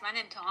رو حتما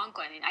امتحان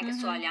کنین. اگه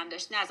سوالی هم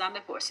داشتین ازم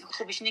بپرسین.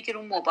 خوبیش اینه که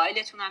رو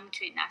موبایلتون هم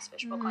میتونین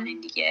نصبش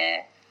بکنین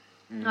دیگه.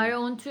 آره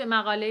اون توی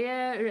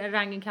مقاله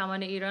رنگین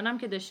کمان ایران هم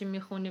که داشتیم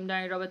میخوندیم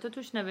در این رابطه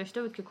توش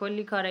نوشته بود که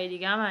کلی کارهای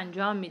دیگه هم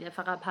انجام میده،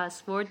 فقط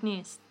پسورد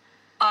نیست.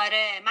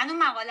 آره من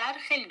اون مقاله رو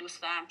خیلی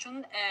دوست دارم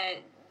چون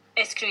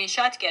اسکرین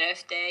شات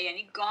گرفته،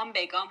 یعنی گام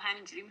به گام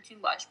همینجوری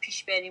میتونیم باش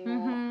پیش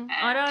بریم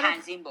و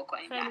تنظیم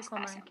بکنیم. خیلی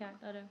کمک کرد.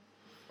 آره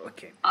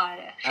اوکی.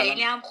 آره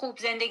خیلی هم خوب.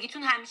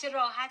 زندگیتون همیشه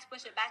راحت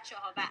باشه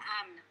بچه‌ها و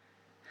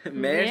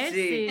امن.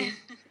 مرسی.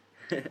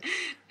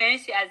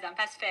 مرسی عزیزم.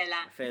 پس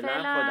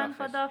فعلا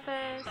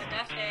خداحافظ.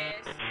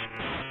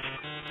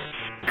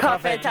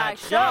 کافه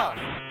تکشاف.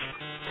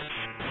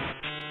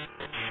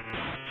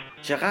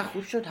 چقدر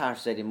خوب شد حرف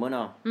زدیم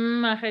مونا.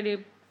 من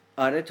خیلی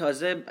آره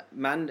تازه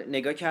من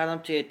نگاه کردم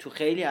تو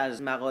خیلی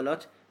از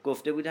مقالات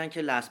گفته بودن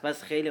که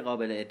لسپس خیلی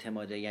قابل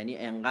اعتماده، یعنی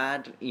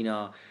انقدر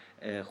اینا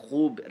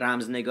خوب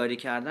رمزنگاری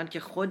کردن که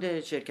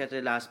خود شرکت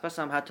لسپس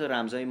هم حتی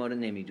رمزای ما رو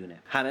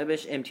نمیدونه. همه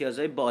بهش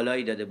امتیازهای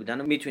بالایی داده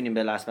بودن و میتونیم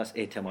به لسپس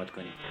اعتماد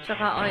کنیم.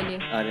 چقدر عالی.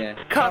 آره.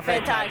 کافه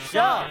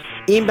تکشاف.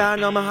 این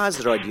برنامه ها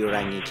از رادیو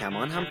رنگین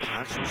کمان هم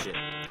پخش میشه.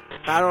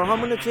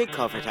 قرارهامون رو توی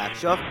کافه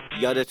تکشاف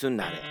یادتون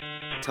نره.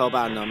 تا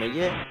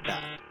برنامه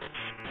بعد.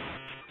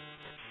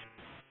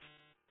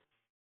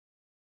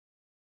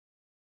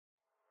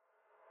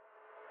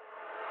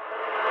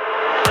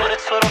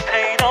 تو رو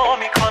پیدا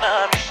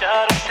میکنم،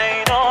 شهر رو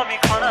شیدا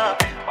میکنم،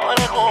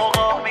 آره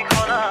قوقا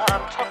میکنم،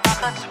 تو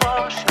فقط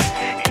باش.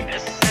 این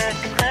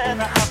استثق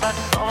نه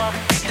حبت تا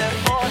وقتی که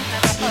باشه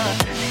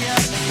نفس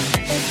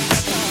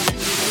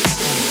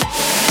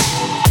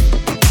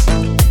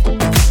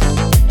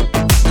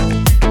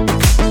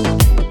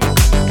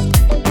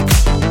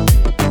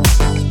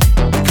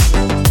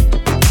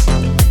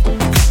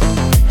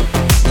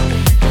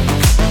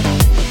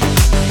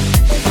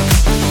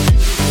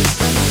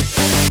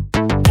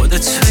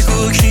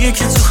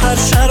که تو هر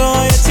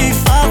شرایطی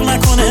فرق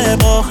نکنه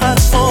با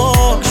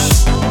حرفاش.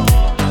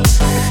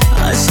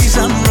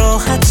 عزیزم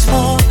راحت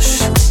باش،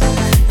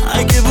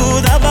 اگه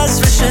بود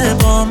عوض بشه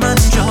با من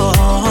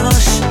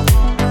جاش.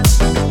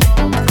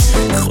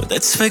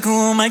 خودت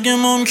بگو مگه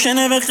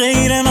ممکنه به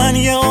غیر من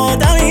یه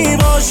آدمی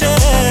باشه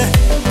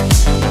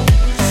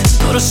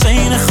درست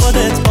این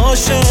خودت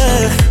باشه،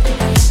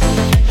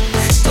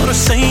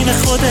 درست این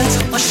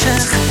خودت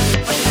عاشق.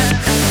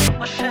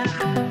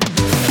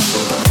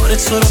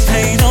 تو رو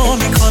پیدا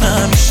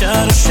میکنم،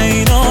 شهر رو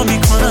شیدا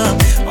میکنم،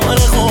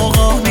 آره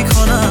قوقا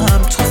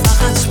میکنم، تو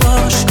فقط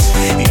باش.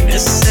 این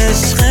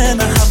استعشق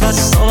نه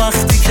حوض تا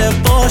وقتی که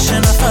باشه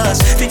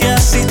نفس دیگه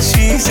از این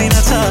چیزی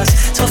نترس،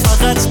 تو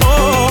فقط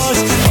باش.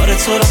 آره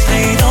تو رو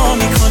پیدا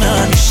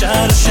میکنم،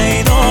 شهر رو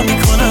شیدا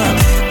میکنم،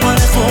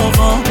 آره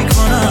قوقا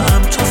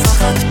میکنم، تو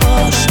فقط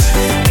باش.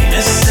 این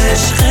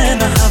استعشق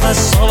نه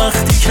حوض تا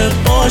وقتی که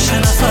باشه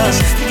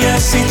نفس دیگه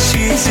از این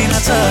چیزی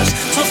نترس،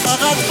 تو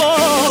فقط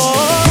باش.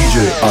 DJ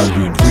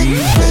Alvin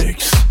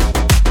Remix.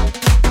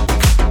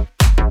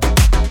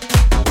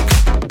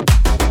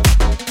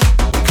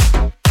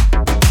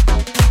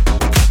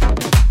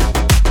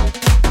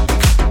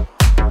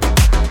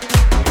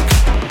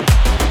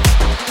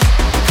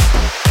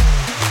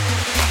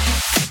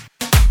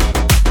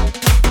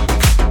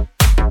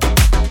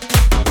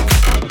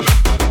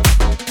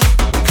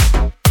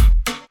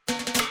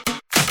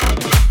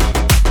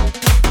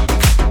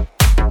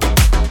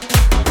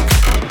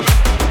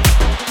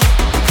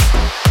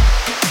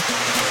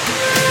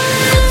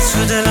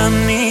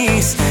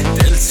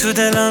 تو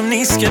دلم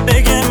نیست که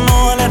بگه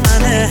مال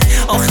منه،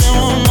 آخه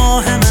اون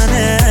ماه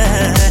منه.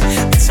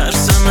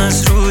 میترسم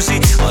از روزی،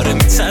 آره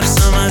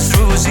میترسم از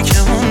روزی که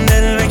اون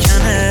دل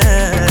بکنه.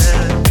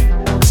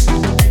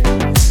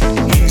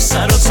 این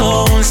سر و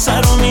تا اون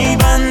سر رو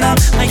میبندم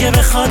اگه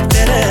بخواد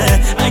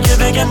بره، اگه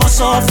بگه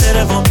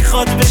مسافره و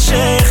میخواد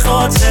بشه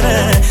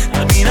خاطره.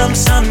 ببینم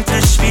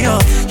سمتش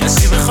بیاد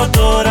کسی بخواد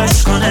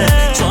دورش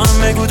کنه، تو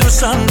هم بگو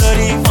دوستم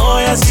داری،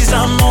 آی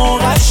عزیزم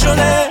موقع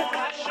شده.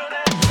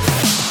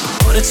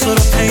 تو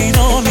رو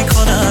پیدا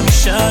میکنم،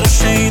 شهر رو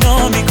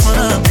شیدا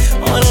میکنم،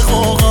 آره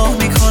قوقا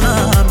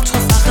میکنم، تو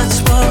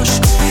فقط باش.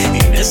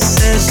 این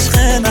استعشق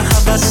نه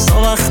حوض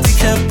تا وقتی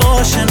که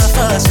باشه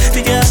نفس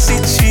دیگه از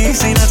این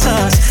چیزی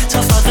نترس،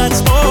 تو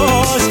فقط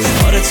باش.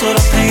 آره تو رو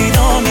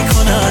پیدا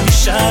میکنم،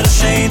 شهر رو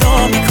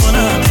شیدا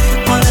میکنم،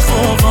 آره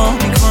قوقا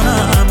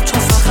میکنم، تو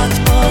فقط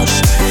باش.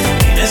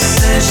 این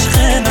استعشق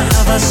نه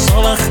حوض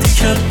تا وقتی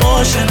که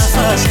باشه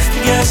نفس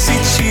دیگه از این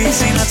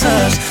چیزی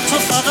نترس، تو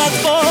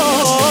فقط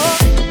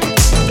باش.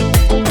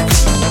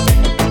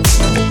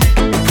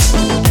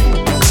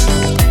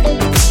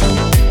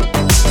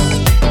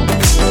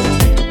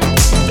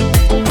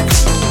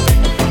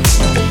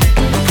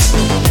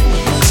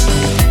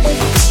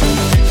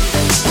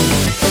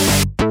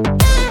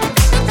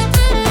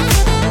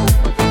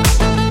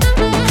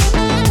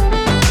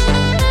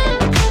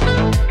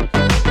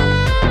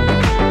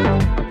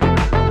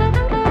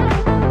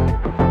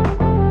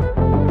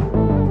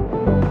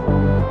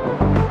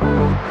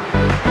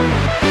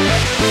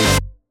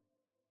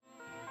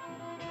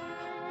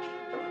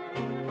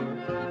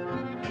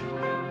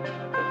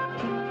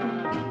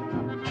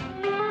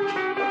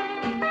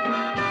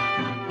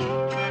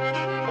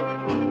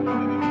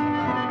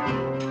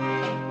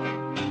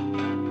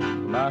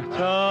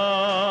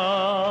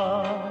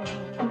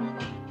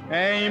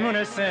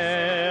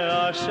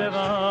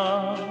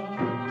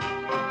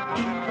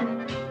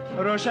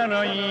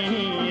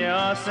 روشنایی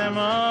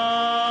آسمان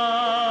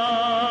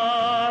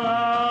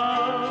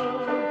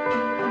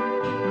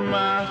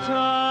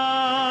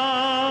مهتاب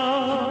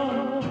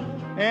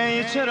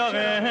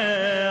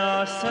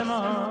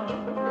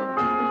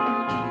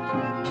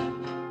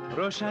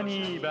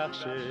روشنی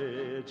بخش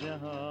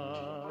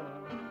جهان.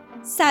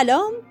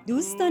 سلام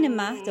دوستان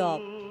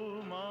مهتاب،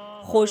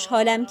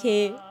 خوشحالم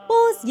که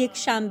باز یک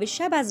شنبه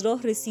شب از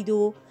راه رسید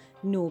و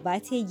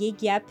نوبت یک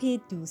گپ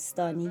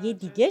دوستانه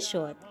دیگه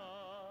شد.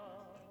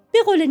 به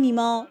قول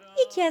نیما،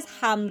 یکی از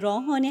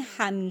همراهان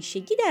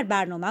همیشگی در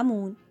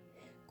برنامه‌مون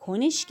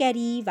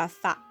کنشگری و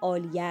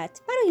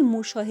فعالیت برای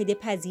مشاهده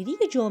پذیری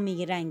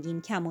جامعه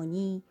رنگین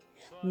کمانی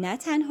نه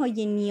تنها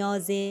یه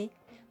نیازه،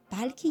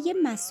 بلکه یه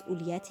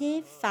مسئولیت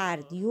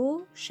فردی و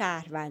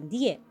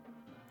شهروندیه.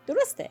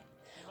 درسته،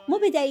 ما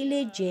به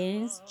دلیل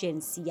جنس،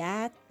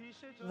 جنسیت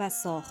و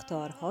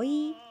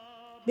ساختارهایی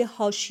به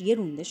حاشیه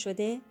رونده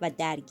شده و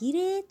درگیر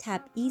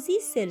تبعیضی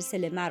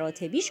سلسله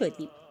مراتبی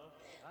شدیم.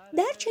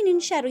 در چنین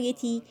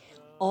شرایطی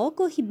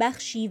آگاهی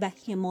بخشی و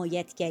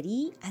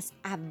حمایتگری از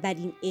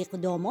اولین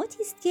اقداماتی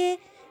است که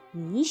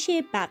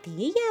میشه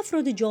بقیه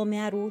افراد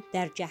جامعه رو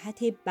در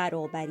جهت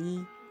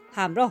برابری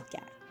همراه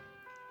کرد.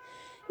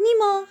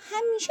 نیما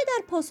همیشه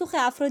در پاسخ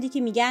افرادی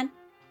که میگن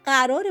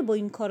قراره با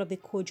این کارا به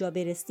کجا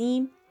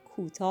برسیم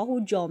کوتاه و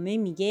جامع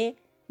میگه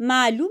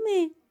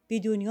معلومه به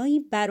دنیایی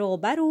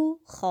برابر و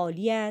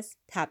خالی از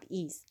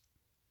تبعیض.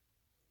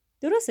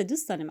 درسته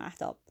دوستان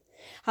مهتاب،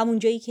 همون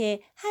جایی که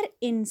هر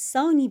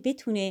انسانی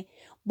بتونه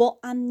با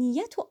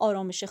امنیت و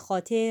آرامش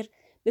خاطر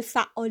به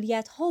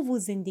فعالیت‌ها و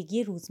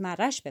زندگی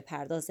روزمره‌اش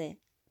بپردازه.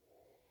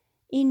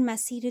 این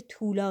مسیر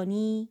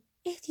طولانی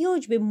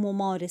احتیاج به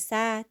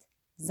ممارست،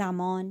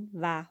 زمان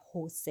و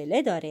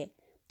حوصله داره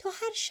تا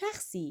هر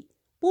شخصی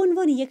به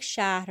عنوان یک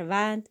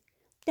شهروند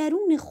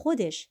درون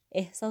خودش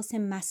احساس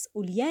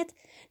مسئولیت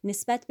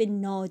نسبت به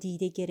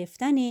نادیده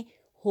گرفتن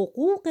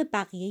حقوق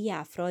بقیه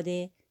افراد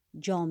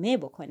جامعه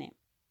بکنه.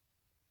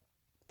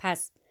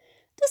 پس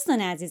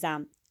دوستان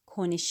عزیزم،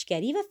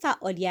 کنشگری و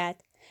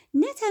فعالیت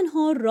نه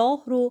تنها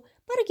راه رو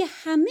برای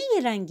همه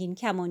رنگین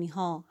کمانی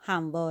ها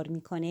هموار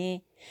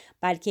میکنه،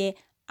 بلکه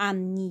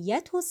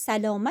امنیت و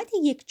سلامت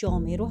یک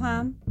جامعه رو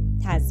هم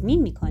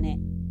تضمین میکنه،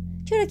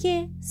 چرا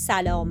که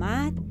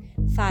سلامت،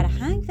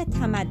 فرهنگ و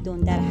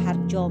تمدن در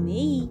هر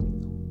جامعه‌ای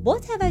با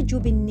توجه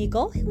به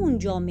نگاه اون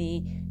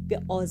جامعه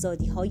به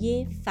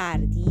آزادی‌های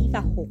فردی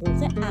و حقوق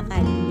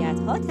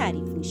اقلیت‌ها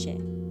تعریف میشه.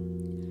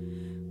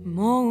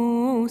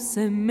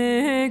 موسم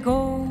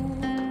گل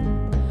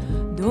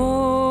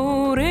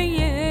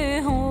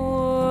دوره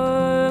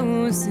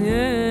هاست،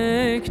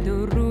 یک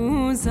دو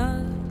روز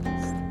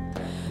است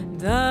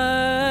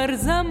در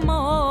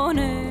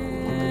زمانه،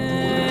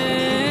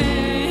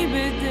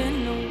 به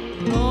دل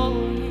و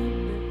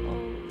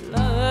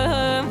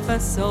عالم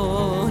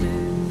فسانه،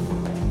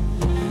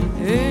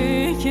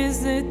 ای که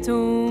ز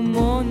تو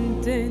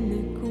مانده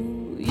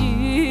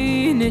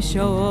نکویی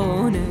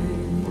نشانه.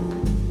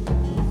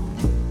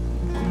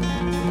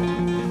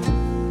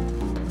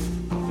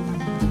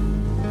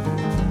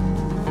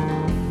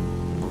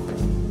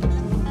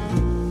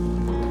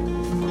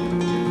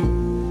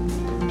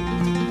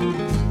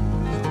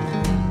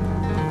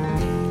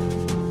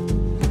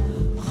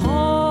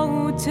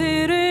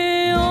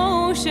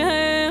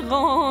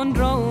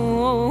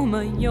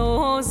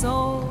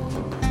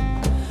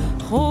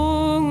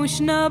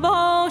 خوش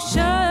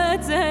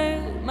نباشد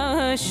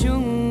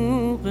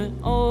معشوق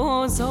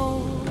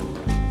آزاد،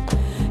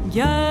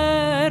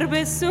 گر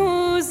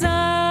بسوزد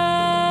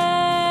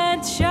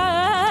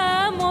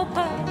شمع و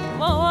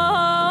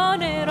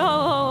پروانه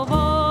را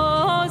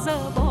با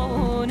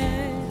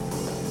زبانه.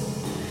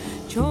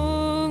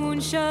 چون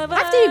شود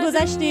هفته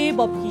گذشته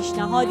با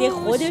پیشنهاد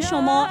خود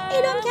شما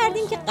اعلام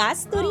کردیم که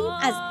قصد داریم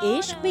از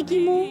عشق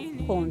بگیم و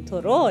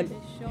کنترل،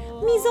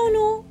 میزان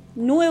و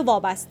نوع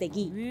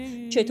وابستگی،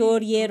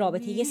 چطور یه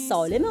رابطه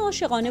سالم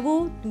عاشقانه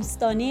و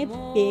دوستانه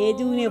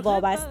بدون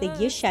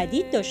وابستگی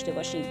شدید داشته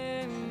باشیم،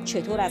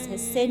 چطور از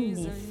حس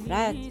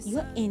نفرت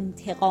یا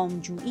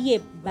انتقامجویی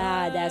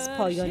بعد از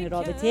پایان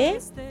رابطه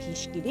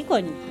پیشگیری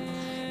کنیم.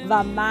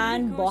 و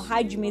من با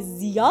حجم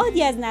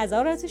زیادی از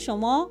نظرات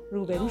شما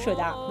روبرو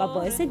شدم و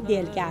باعث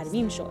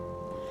دلگرمیم شد.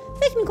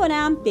 فکر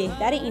میکنم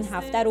بهتر این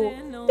هفته رو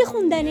به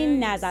خوندن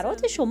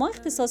نظرات شما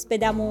اختصاص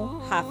بدم و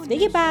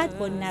هفته بعد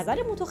با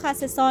نظر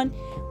متخصصان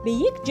به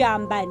یک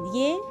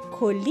جمع‌بندی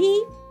کلی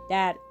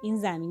در این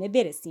زمینه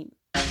برسیم.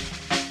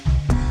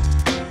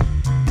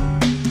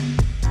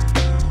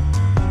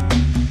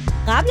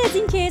 قبل از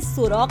اینکه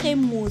سراغ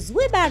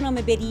موضوع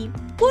برنامه بریم،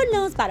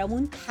 گلناز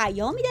برامون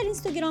پیامی در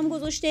اینستاگرام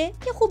گذاشته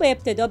که خوب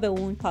ابتدا به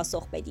اون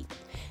پاسخ بدیم.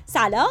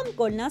 سلام،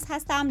 گلناز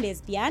هستم،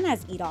 لزبیان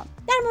از ایران.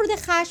 در مورد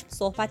خشم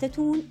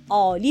صحبتتون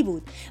عالی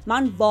بود.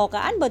 من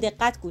واقعا با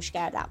دقت گوش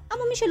کردم،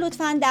 اما میشه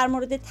لطفاً در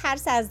مورد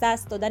ترس از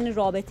دست دادن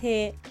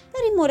رابطه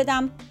در این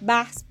موردم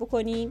بحث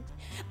بکنیم؟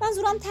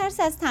 منظورم ترس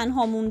از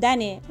تنها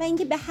موندنه و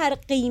اینکه به هر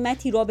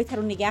قیمتی رابطه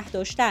رو نگه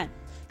داشتن.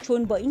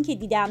 چون با اینکه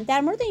دیدم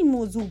در مورد این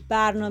موضوع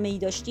برنامه‌ای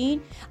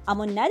داشتین،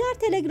 اما نه در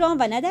تلگرام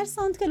و نه در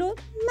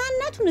ساندکلود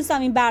من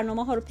نتونستم این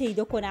برنامه ها رو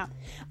پیدا کنم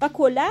و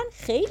کلاً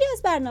خیلی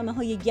از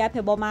برنامه‌های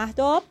گپ با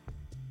مهتاب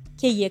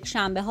که یک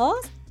شنبه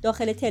هاست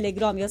داخل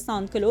تلگرام یا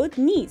ساندکلود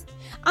نیست،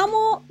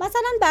 اما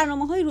مثلا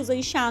برنامه‌های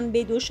روزهای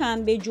شنبه،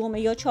 دوشنبه،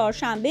 جمعه یا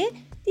چهارشنبه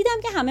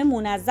دیدم که همه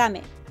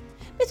منظمه.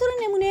 به طور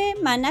نمونه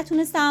من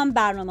نتونستم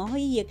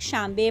برنامه‌های یک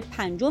شنبه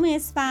 5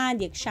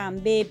 اسفند، یک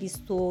شنبه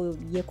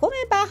 21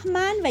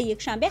 بهمن و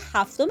یک شنبه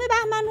 7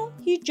 بهمن رو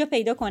هیچ جا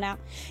پیدا کنم،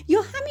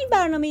 یا همین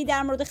برنامه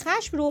در مورد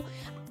خشم رو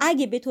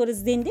اگه به طور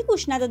زنده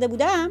گوش نداده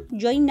بودم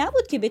جایی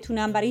نبود که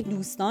بتونم برای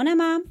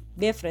دوستانم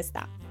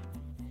بفرستم.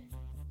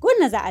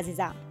 گلناز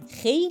عزیزم،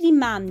 خیلی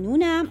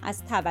ممنونم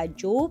از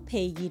توجه و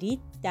پیگیری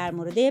در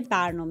مورد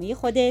برنامه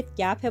خودت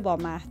گپ با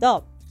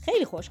مهتاب.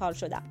 خیلی خوشحال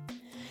شدم.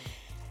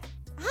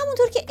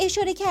 همونطور که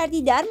اشاره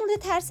کردی در مورد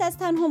ترس از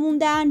تنها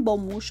موندن، با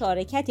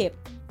مشارکت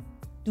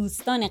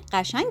دوستان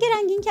قشنگ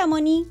رنگین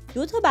کمانی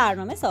 2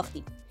 برنامه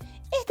ساختیم.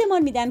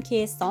 احتمال میدم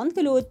که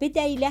ساندکلود به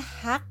دلیل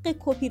حق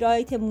کپی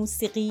رایت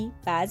موسیقی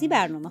بعضی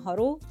برنامه ها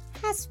رو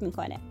حذف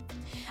میکنه.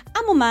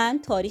 اما من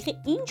تاریخ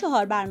این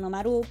 4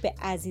 برنامه رو به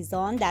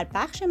عزیزان در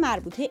بخش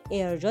مربوطه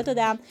ارجاع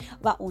دادم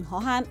و اونها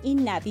هم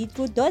این نوید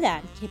رو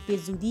دادن که به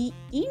زودی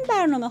این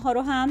برنامه ها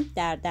رو هم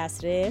در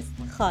دسترس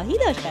خواهی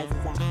داشت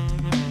عزیزم.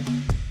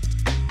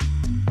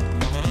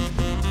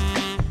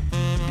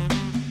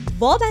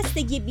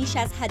 وابستگی بیش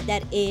از حد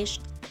در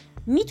عشق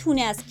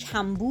میتونه از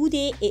کمبود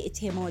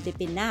اعتماد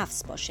به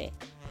نفس باشه.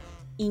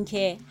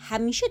 اینکه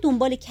همیشه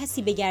دنبال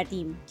کسی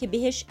بگردیم که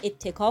بهش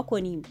اتکا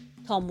کنیم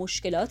تا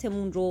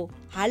مشکلاتمون رو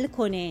حل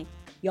کنه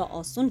یا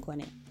آسون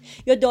کنه،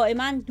 یا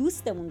دائما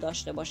دوستمون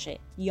داشته باشه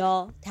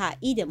یا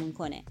تأییدمون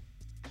کنه.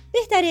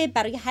 بهتره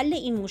برای حل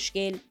این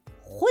مشکل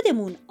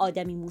خودمون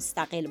آدمی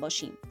مستقل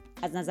باشیم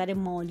از نظر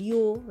مالی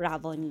و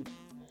روانی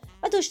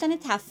و داشتن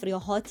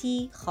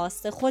تفریحاتی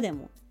خاص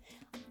خودمون.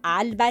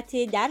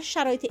 البته در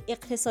شرایط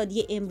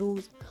اقتصادی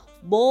امروز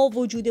با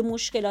وجود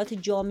مشکلات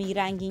جامعه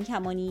رنگین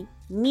کمانی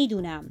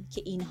میدونم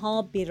که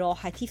اینها به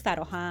راحتی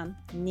فراهم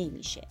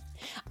نمیشه،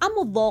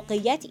 اما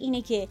واقعیت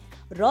اینه که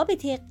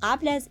رابطه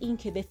قبل از این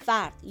که به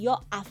فرد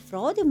یا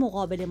افراد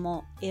مقابل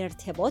ما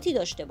ارتباطی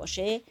داشته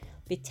باشه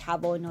به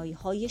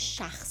توانایی‌های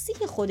شخصی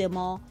خود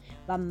ما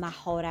و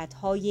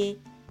مهارت‌های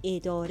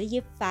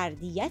اداره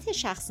فردیت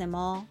شخص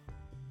ما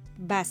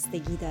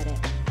بستگی داره.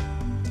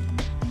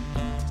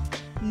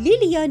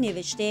 لیلیا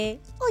نوشته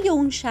آیا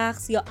اون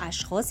شخص یا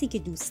اشخاصی که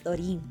دوست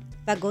داریم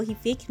و گاهی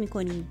فکر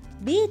میکنیم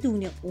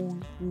بدون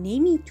اون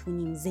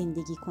نمیتونیم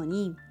زندگی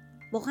کنیم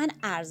واقعا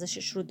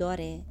ارزشش رو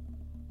داره؟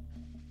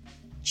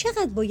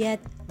 چقدر باید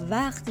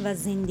وقت و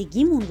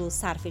زندگیمون رو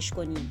صرفش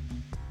کنیم؟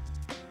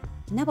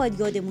 نباید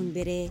یادمون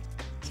بره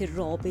که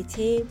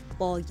رابطه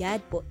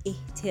باید با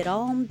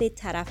احترام به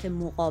طرف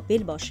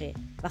مقابل باشه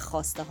و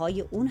خواسته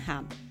های اون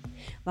هم،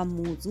 و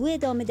موضوع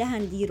ادامه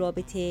دهنده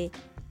رابطه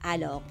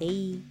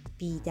علاقه‌ای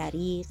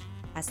بی‌دریغ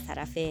از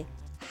طرف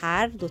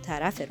هر 2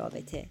 طرف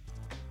رابطه.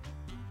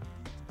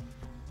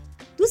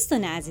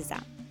 دوستان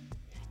عزیزم،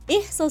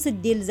 احساس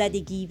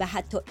دلزدگی و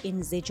حتی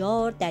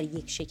انزجار در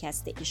یک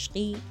شکست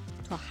عشقی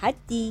تا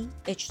حدی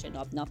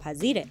اجتناب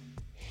ناپذیره،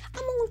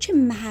 اما اون چه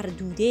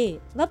مردوده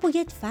و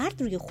باید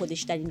فرد روی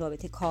خودش در این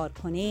رابطه کار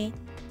کنه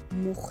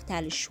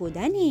مختل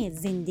شدن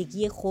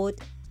زندگی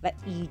خود و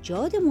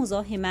ایجاد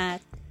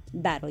مزاحمت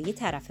برای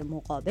طرف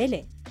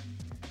مقابله.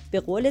 به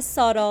قول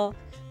سارا،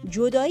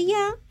 جدایی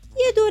هم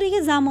یه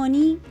دوره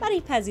زمانی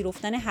برای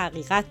پذیرفتن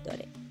حقیقت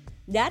داره.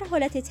 در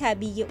حالت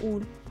طبیعی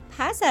اون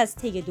پس از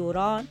طی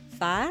دوران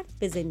فرد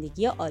به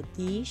زندگی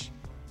عادیش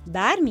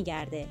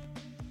برمیگرده.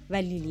 و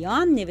لیلیا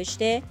هم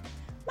نوشته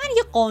من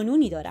یه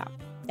قانونی دارم،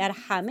 در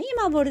همه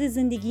موارد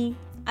زندگی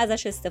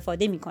ازش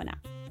استفاده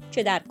میکنم،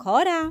 چه در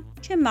کارم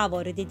چه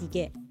موارد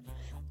دیگه.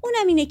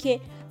 اونم اینه که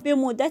به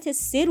مدت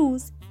 3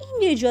 روز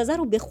این اجازه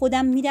رو به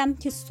خودم میدم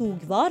که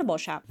سوگوار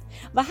باشم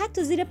و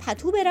حتی زیر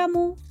پتو برم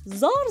و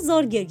زار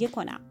زار گریه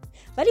کنم،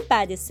 ولی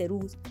بعد 3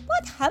 روز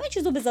باید همه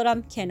چیزو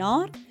بذارم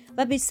کنار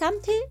و به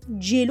سمت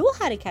جلو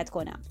حرکت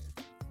کنم.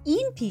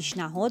 این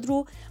پیشنهاد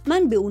رو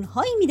من به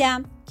اونهایی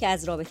میدم که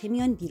از رابطه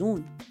میان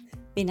بیرون.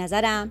 به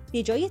نظرم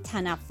به جای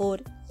تنفر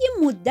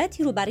یه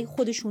مدتی رو برای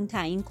خودشون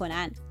تعیین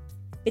کنن،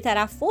 به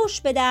طرف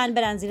فحش بدن،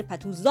 برن زیر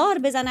پتو زار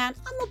بزنن،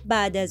 اما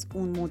بعد از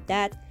اون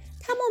مدت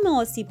تمام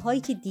آسیب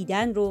هایی که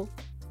دیدن رو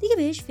دیگه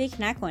بهش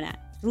فکر نکنن،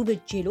 رو به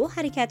جلو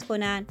حرکت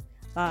کنن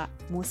و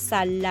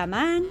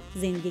مسلماً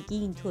زندگی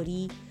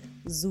اینطوری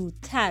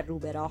زودتر رو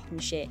به راه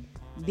میشه،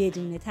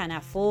 بدون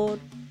تنفر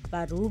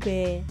و رو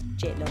به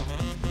جلو.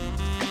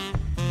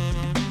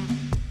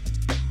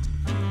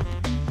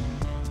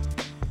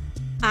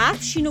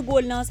 افشین و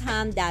گلناز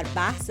هم در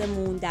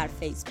بحثمون در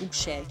فیسبوک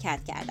شرکت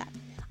کردن.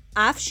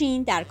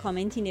 افشین در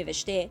کامنتی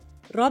نوشته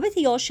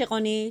رابطه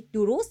عاشقانه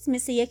درست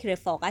مثل یک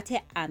رفاقت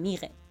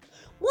عمیقه.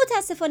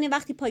 متاسفانه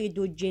وقتی پای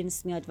 2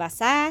 جنس میاد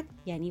وسط،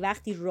 یعنی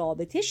وقتی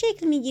رابطه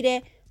شکل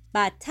میگیره،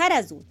 بدتر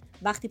از اون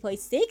وقتی پای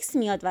سکس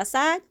میاد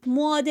وسط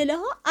معادله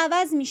ها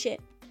عوض میشه.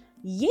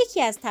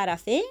 یکی از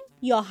طرفین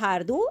یا هر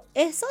دو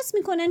احساس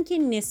میکنن که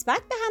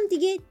نسبت به هم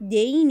دیگه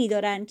دینی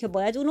دارن که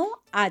باید اونو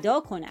ادا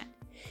کنن.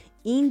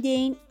 این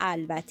دین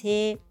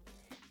البته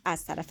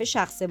از طرف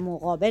شخص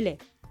مقابله.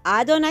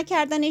 ادا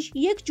نکردنش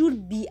یک جور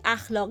بی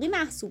اخلاقی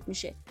محسوب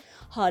میشه.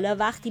 حالا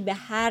وقتی به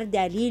هر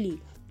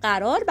دلیلی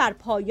قرار بر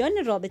پایان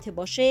رابطه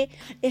باشه،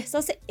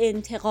 احساس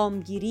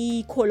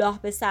انتقامگیری،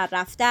 کلاه به سر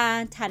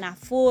رفتن،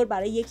 تنفر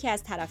برای یکی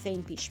از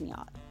طرفین پیش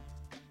میاد.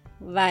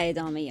 و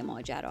ادامه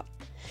ماجرا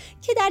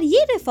که در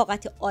یه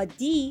رفاقت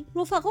عادی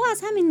رفقا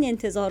از همین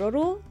انتظارا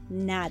رو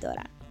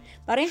ندارن،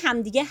 برای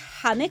همدیگه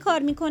همه کار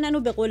میکنن و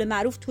به قول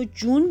معروف تو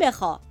جون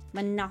بخوا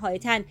و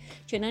نهایتاً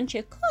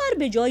چنانچه کار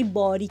به جای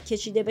باریک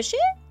کشیده بشه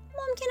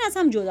ممکن از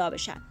هم جدا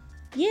بشن.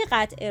 یه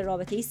قطع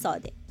رابطه‌ای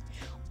ساده.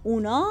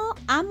 اونا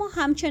اما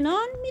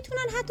همچنان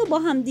میتونن حتی با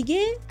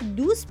همدیگه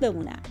دوست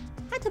بمونن،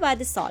 حتی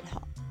بعد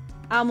سالها.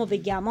 اما به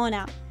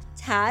گمانم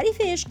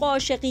تعریف عشق و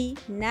عاشقی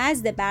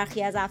نزد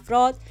برخی از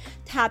افراد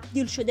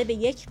تبدیل شده به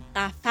یک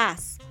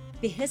قفس،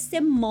 به حس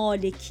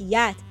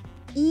مالکیت.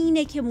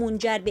 اینه که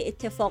منجر به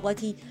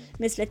اتفاقاتی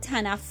مثل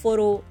تنفر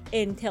و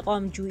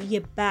انتقام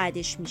جویی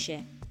بعدش میشه.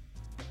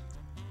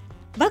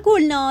 و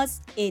گلناز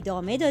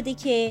ادامه داده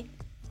که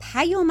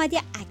پیامد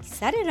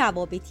اکثر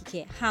روابطی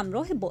که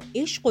همراه با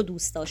عشق و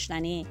دوست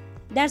داشتنه،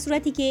 در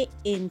صورتی که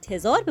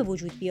انتظار به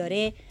وجود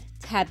بیاره،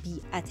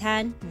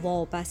 طبیعتاً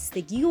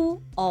وابستگی و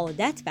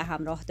عادت به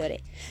همراه داره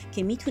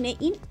که میتونه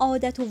این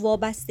عادت و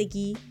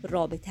وابستگی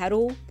رابطه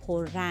رو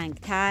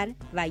پررنگتر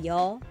و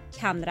یا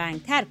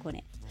کمرنگتر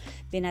کنه.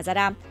 به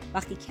نظرم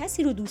وقتی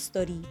کسی رو دوست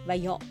داری و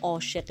یا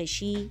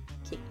عاشقشی،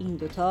 که این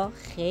دوتا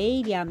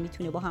خیلی هم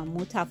میتونه با هم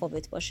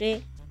متفاوت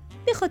باشه،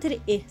 به خاطر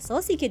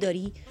احساسی که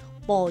داری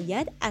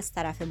باید از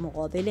طرف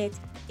مقابلت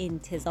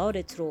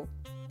انتظارت رو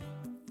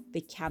به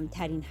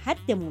کمترین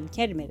حد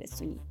ممکن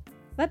برسونی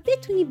و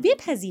بتونی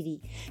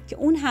بپذیری که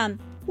اون هم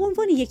به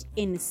عنوان یک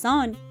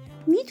انسان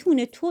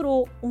میتونه تو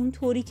رو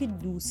اونطوری که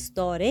دوست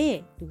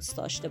داره دوست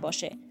داشته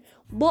باشه،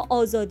 با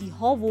آزادی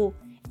ها و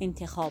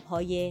انتخاب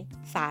های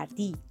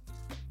فردی.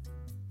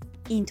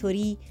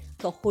 اینطوری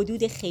تا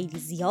حدود خیلی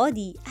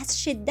زیادی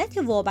از شدت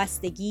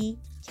وابستگی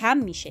کم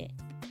میشه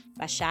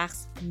و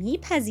شخص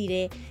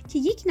میپذیره که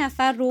یک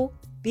نفر رو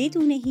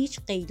بدون هیچ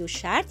قید و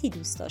شرطی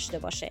دوست داشته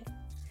باشه.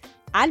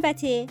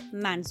 البته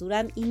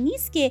منظورم این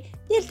نیست که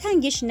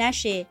دلتنگش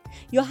نشه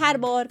یا هر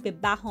بار به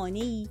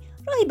بهانه‌ای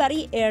راهی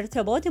برای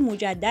ارتباط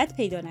مجدد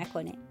پیدا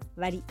نکنه،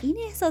 ولی این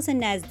احساس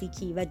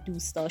نزدیکی و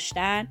دوست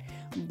داشتن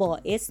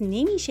باعث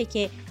نمیشه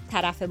که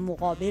طرف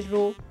مقابل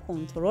رو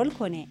کنترل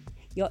کنه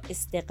یا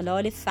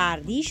استقلال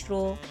فردیش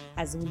رو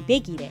از اون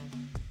بگیره.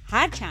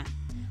 هرچند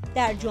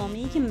در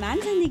جامعه‌ای که من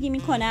زندگی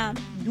میکنم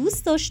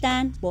دوست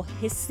داشتن با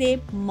حس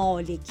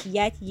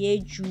مالکیت یه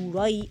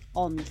جورایی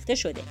آمیخته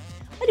شده،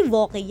 ولی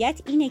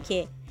واقعیت اینه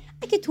که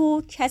اگه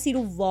تو کسی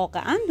رو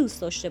واقعا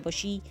دوست داشته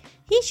باشی،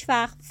 هیچ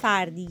وقت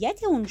فردیت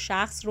اون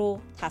شخص رو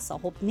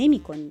تصاحب نمی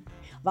کنی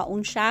و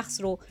اون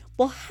شخص رو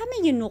با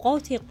همه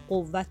نقاط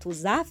قوت و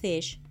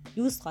ضعفش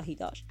دوست خواهی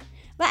داشت.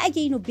 و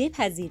اگه اینو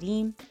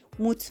بپذیریم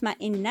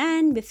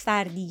مطمئناً به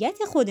فردیت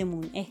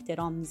خودمون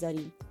احترام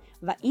میذاریم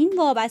و این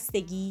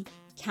وابستگی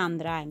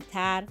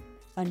کمرنگتر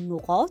و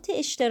نقاط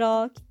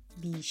اشتراک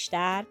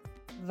بیشتر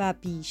و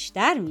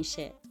بیشتر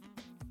میشه.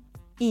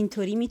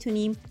 اینطوری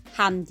میتونیم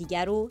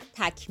همدیگر رو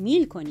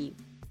تکمیل کنیم.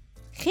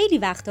 خیلی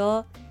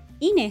وقتا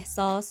این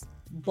احساس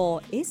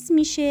باعث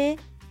میشه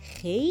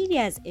خیلی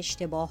از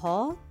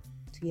اشتباهات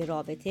توی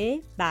رابطه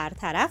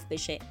برطرف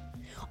بشه.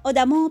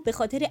 آدما به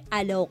خاطر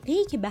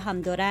علاقه‌ای که به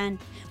هم دارن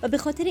و به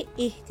خاطر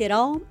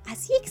احترام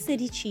از یک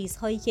سری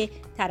چیزهایی که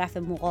طرف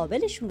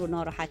مقابلشون رو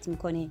ناراحت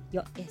میکنه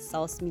یا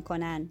احساس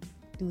میکنن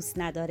دوست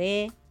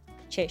نداره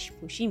چشم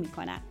پوشی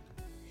میکنن.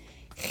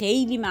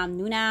 خیلی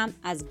ممنونم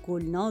از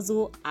گلناز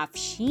و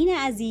افشین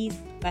عزیز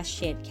و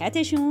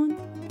شرکتشون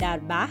در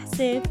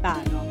بحث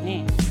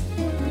برنامه.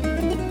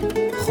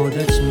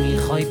 خودت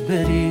میخوای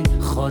بری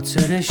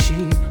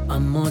خاطرشی،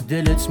 اما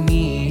دلت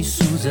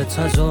میسوزه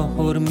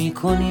تظاهر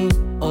میکنی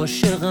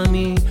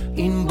عاشقمی.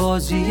 این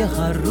بازی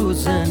هر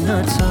روز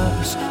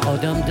نترس،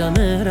 آدم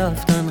دم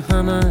رفتن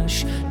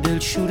همش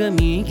دلشوره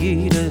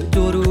میگیره.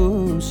 2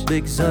 روز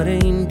بگذره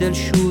این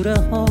دلشوره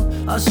ها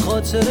از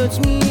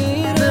خاطرت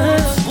میره.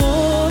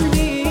 قول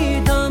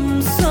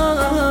میدم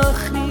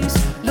سخت نیست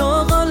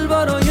لااقل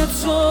برای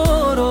تو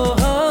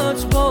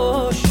راحت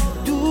باش،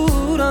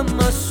 دورم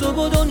از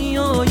تو و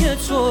دنیای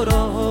تو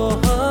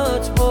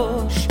راحت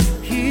باش.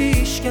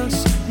 هیچ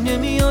کس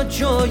نمیاد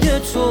جای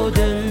تو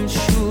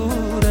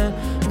دلشوره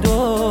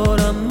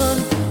دارم من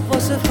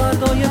واسه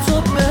فردای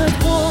تو.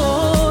 به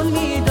قول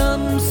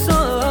میدم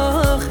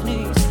سخت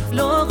نیست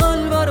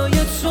لااقل برای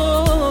تو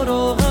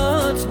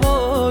راحت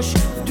باش،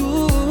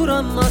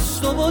 دورم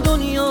از تو و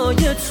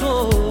دنیای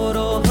تو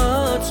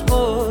راحت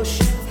باش.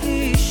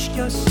 هیچ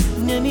کس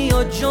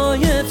نمیاد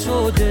جای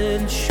تو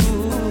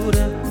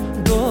دلشوره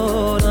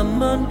دارم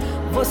من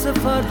واسه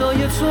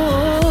فردای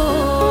تو.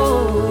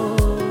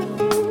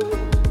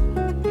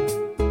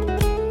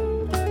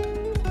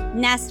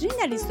 نسرین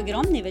در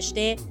اینستاگرام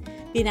نوشته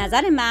به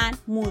نظر من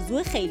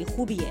موضوع خیلی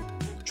خوبیه،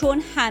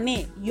 چون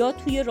همه یا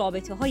توی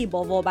رابطه های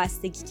با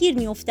وابستگی گیر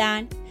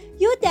میافتن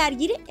یا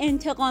درگیر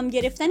انتقام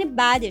گرفتن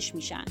بعدش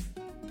میشن.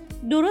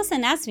 درست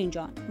نسرین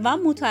جان و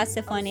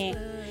متاسفانه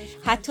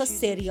حتی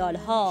سریال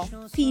ها،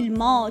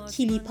 فیلم ها،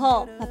 کلیپ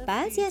ها و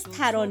بعضی از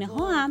ترانه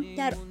ها هم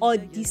در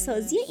عادی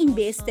سازی این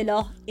به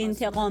اصطلاح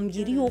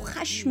انتقامگیری و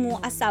خشم و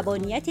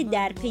عصبانیت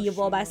در پی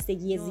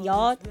وابستگی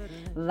زیاد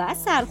و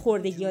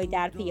سرخوردگی های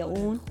در پی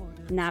اون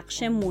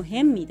نقش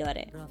مهمی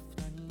داره.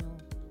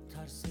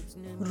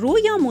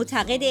 رویا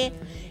معتقده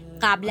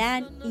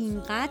قبلا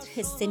اینقدر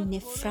حس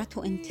نفرت و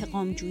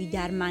انتقامجویی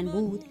در من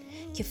بود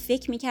که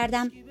فکر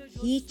میکردم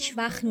هیچ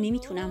وقت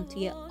نمیتونم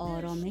توی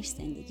آرامش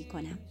زندگی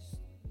کنم،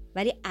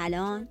 ولی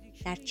الان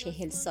در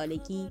 40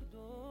 سالگی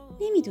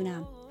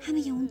نمیدونم همه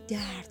اون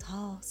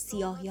دردها،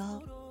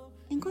 سیاهی‌ها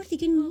انگار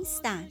دیگه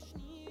نیستن،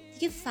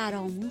 دیگه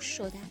فراموش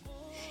شدن،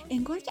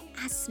 انگار که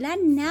اصلا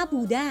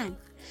نبودن،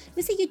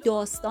 مثل یه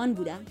داستان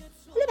بودن.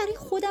 حالا برای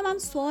خودم هم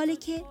سواله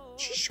که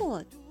چی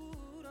شد؟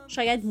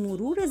 شاید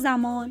مرور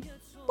زمان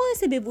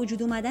باعث به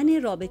وجود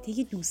اومدن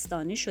رابطه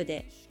دوستانه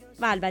شده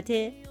و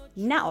البته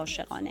نه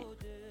عاشقانه.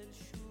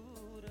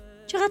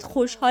 چقدر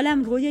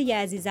خوشحالم رویای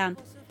عزیزم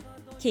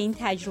که این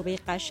تجربه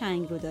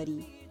قشنگ رو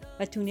داری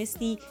و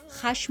تونستی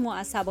خشم و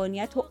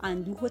عصبانیت و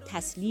اندوه و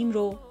تسلیم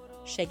رو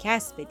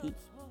شکست بدی.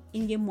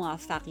 این یه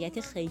موفقیت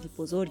خیلی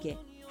بزرگه،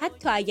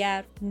 حتی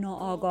اگر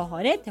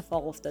ناآگاهانه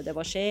اتفاق افتاده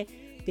باشه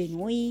به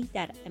نوعی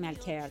در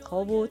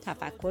عملکردها و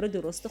تفکر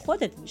درست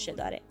خودت میشه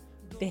داره.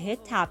 بهت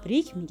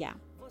تبریک میگم.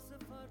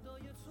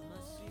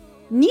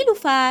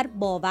 نیلوفر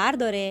باور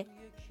داره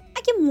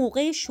اگه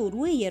موقع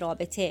شروع یه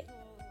رابطه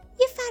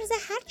یه فرض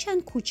هر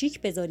چند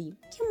کوچیک بذاریم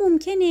که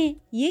ممکنه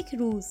یک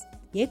روز،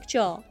 یک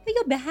جا و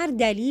یا به هر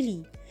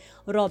دلیلی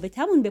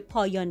رابطمون به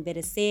پایان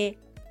برسه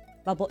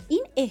و با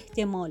این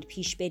احتمال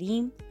پیش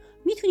بریم،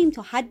 میتونیم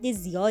تا حد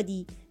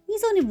زیادی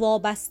میزان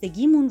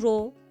وابستگیمون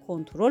رو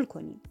کنترل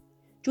کنیم.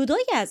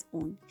 جدای از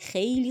اون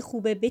خیلی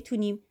خوبه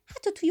بتونیم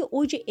حتی توی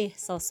اوج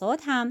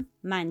احساسات هم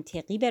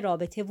منطقی به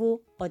رابطه و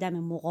آدم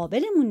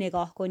مقابلمون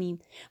نگاه کنیم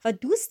و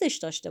دوستش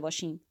داشته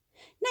باشیم.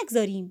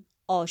 نگذاریم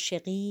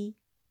عاشقی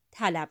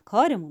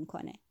طلبکارمون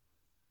کنه.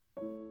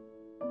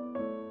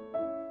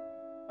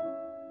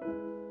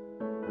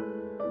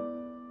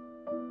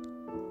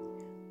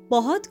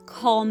 باهات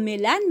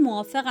کاملا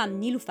موافقم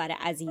نیلوفر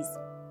عزیز.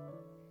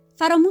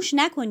 فراموش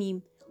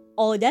نکنیم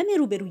آدم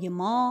روبروی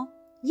ما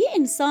یه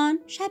انسان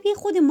شبیه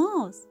خود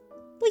ماست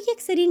با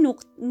یک سری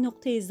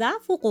نقطه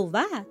ضعف و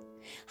قوت.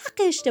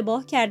 حق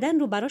اشتباه کردن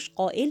رو براش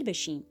قائل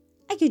بشیم.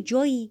 اگه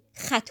جایی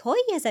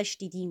خطایی ازش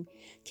دیدیم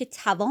که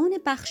توان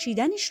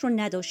بخشیدنش رو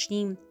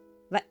نداشتیم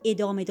و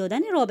ادامه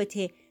دادن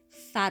رابطه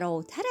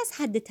فراتر از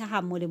حد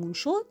تحملمون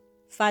شد،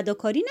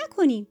 فداکاری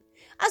نکنیم،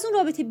 از اون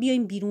رابطه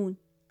بیایم بیرون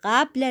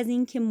قبل از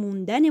این که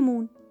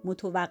موندنمون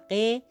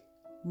متوقع،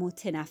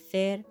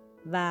 متنفر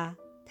و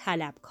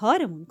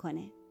طلبکارمون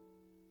کنه.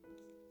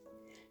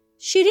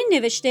 شیرین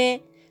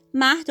نوشته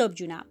مهتاب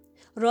جونم،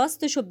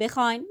 راستشو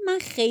بخواین من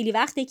خیلی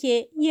وقته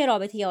که یه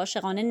رابطه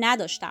عاشقانه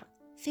نداشتم.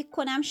 فکر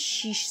کنم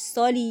 6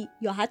 سالی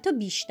یا حتی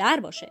بیشتر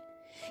باشه.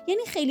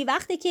 یعنی خیلی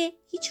وقته که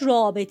هیچ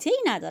رابطه‌ای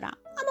ندارم.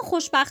 اما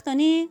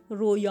خوشبختانه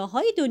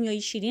رویاهای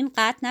دنیای شیرین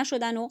قطع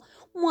نشدن و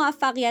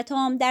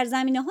موفقیتام در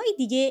زمینه‌های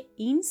دیگه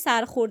این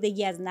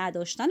سرخوردگی از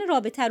نداشتن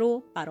رابطه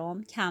رو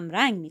برام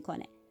کمرنگ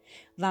میکنه.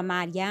 و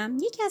مریم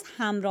یکی از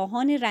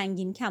همراهان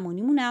رنگین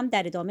کمانیمونم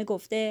در ادامه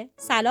گفته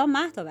سلام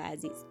مهتاب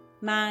عزیز،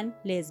 من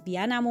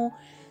لزبیانم و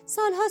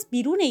سالهاست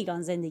بیرون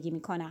ایران زندگی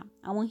میکنم،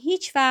 اما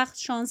هیچ وقت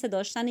شانس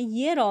داشتن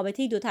یه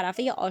رابطه دو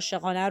طرفه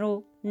عاشقانه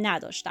رو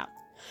نداشتم.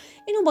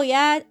 اینو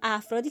باید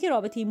افرادی که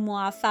رابطه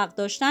موفق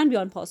داشتن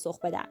بیان پاسخ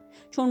بدن،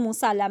 چون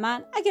مسلماً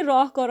اگه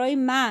راهکارهای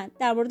من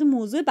در مورد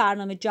موضوع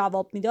برنامه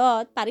جواب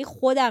میداد برای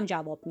خودم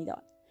جواب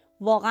میداد.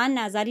 واقعا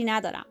نظری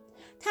ندارم،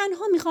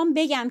 تنها میخوام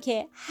بگم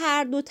که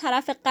هر دو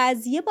طرف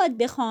قضیه باید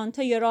بخوان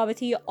تا یه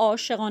رابطه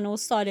عاشقانه و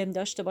سالم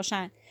داشته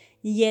باشن.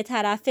 یه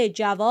طرفه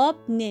جواب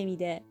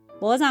نمیده.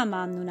 بازم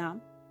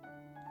ممنونم.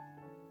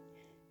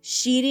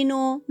 شیرین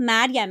و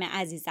مریم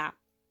عزیزم،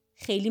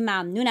 خیلی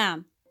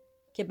ممنونم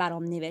که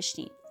برام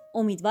نوشتین.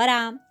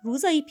 امیدوارم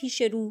روزایی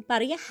پیش رو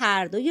برای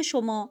هر دوی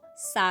شما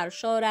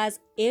سرشار از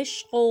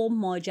عشق و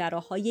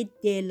ماجراهای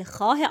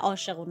دلخواه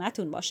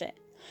عاشقونتون باشه.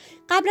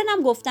 قبلا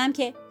هم گفتم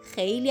که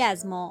خیلی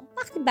از ما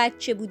وقتی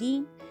بچه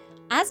بودیم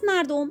از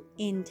مردم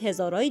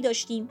انتظارایی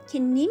داشتیم که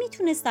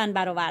نمیتونستن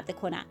برآورده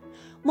کنن.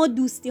 ما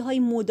دوستی های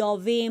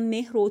مداوم،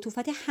 مهر و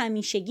عطوفت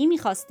همیشگی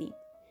میخواستیم،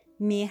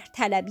 مهر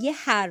طلبی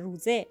هر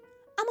روزه.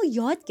 اما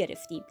یاد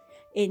گرفتیم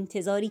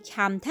انتظاری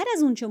کمتر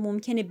از اون چه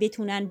ممکنه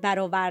بتونن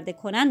برآورده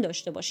کنن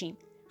داشته باشیم.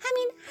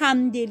 همین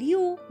همدلی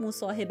و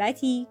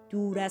مصاحبتی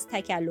دور از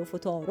تکلف و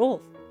تعارف.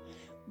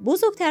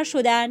 بزرگتر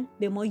شدن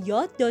به ما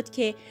یاد داد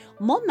که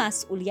ما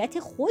مسئولیت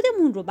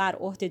خودمون رو بر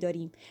عهده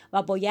داریم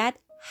و باید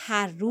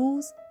هر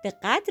روز به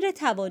قدر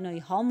توانایی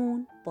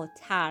هامون با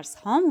ترس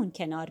هامون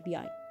کنار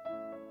بیایم.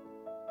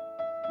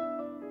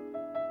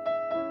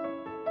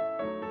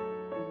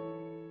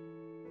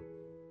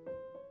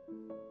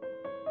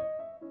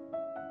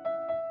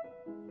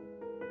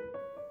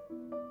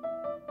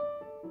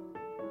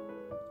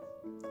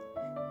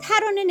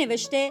 ترانه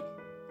نوشته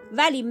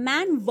ولی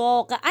من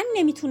واقعا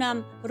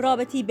نمیتونم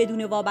رابطه‌ای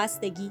بدون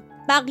وابستگی.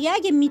 بقیه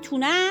اگه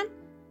میتونن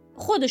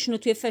خودشونو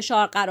توی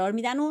فشار قرار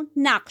میدن و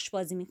نقش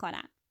بازی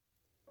میکنن.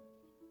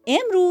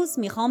 امروز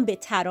میخوام به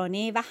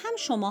ترانه و هم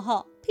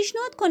شماها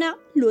پیشنهاد کنم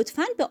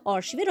لطفاً به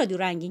آرشیو رادیو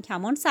رنگین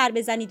کمان سر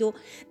بزنید و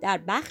در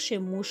بخش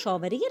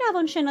مشاوره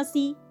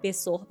روانشناسی به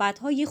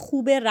صحبت‌های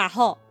خوب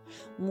رها،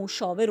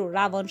 مشاور و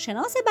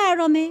روانشناس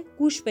برنامه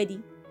گوش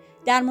بدید.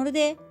 در مورد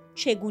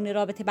چگونه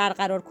رابطه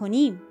برقرار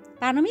کنیم،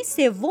 برنامه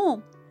 3،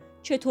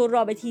 چطور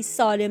رابطه‌ای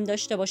سالم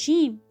داشته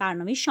باشیم،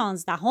 برنامه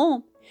 16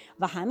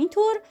 و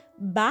همینطور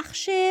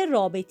بخش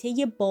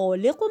رابطه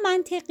بالغ و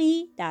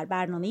منطقی در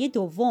برنامه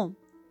 2.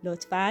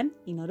 لطفاً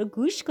اینا رو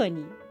گوش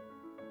کنید.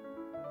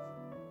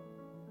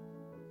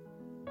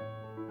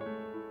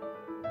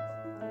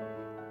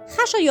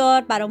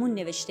 خشایار برامون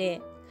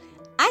نوشته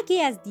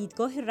اگه از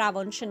دیدگاه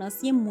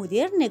روانشناسی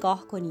مدرن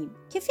نگاه کنیم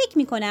که فکر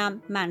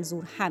میکنم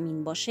منظور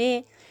همین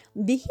باشه،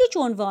 به هیچ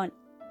عنوان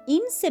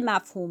این 3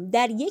 مفهوم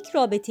در یک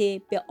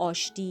رابطه به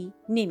آشتی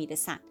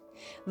نمیرسن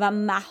و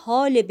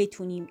محال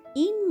بتونیم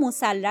این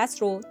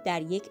مثلث رو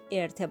در یک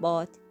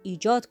ارتباط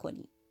ایجاد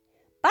کنیم.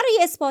 برای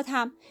اثبات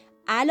هم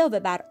علاوه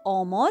بر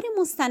آمار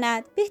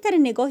مستند بهتر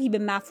نگاهی به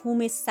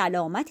مفهوم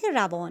سلامت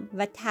روان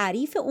و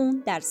تعریف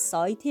اون در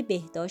سایت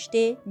بهداشت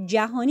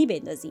جهانی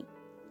بندازیم.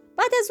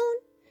 بعد از اون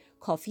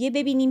کافیه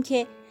ببینیم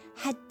که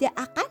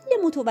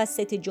حداقل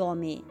متوسط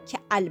جامعه که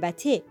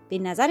البته به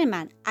نظر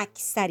من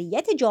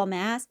اکثریت جامعه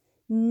است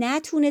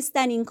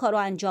نتونستن این کار رو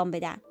انجام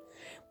بدن.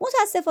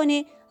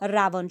 متاسفانه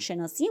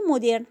روانشناسی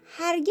مدرن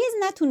هرگز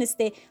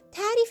نتونسته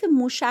تعریف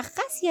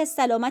مشخصی از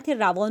سلامت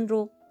روان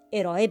رو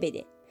ارائه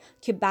بده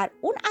که بر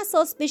اون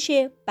اساس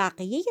بشه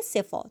بقیه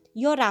صفات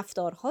یا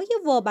رفتارهای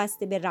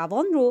وابسته به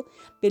روان رو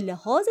به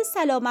لحاظ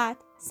سلامت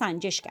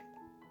سنجش کرد.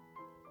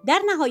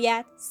 در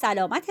نهایت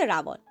سلامت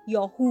روان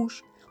یا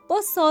هوش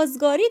با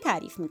سازگاری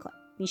تعریف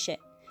میشه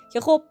که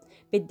خب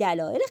به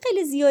دلایل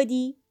خیلی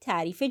زیادی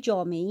تعریف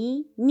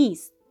جامعی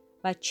نیست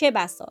و چه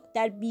بسا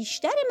در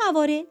بیشتر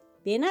موارد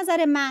به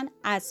نظر من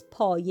از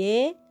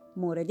پایه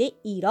مورد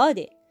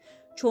ایراده،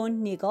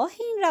 چون نگاه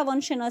این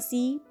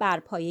روانشناسی بر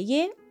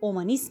پایه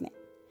اومانیسمه.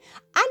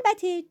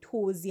 البته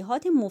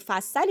توضیحات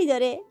مفصلی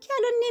داره که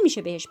الان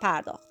نمیشه بهش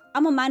پرداخت،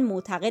 اما من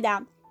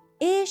معتقدم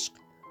عشق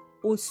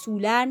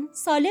اصولاً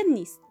سالم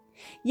نیست.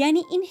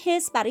 یعنی این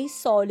حس برای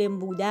سالم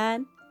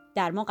بودن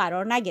در ما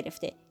قرار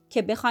نگرفته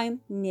که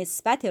بخوایم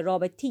نسبت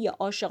رابطه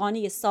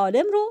عاشقانه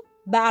سالم رو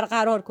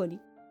برقرار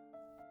کنیم.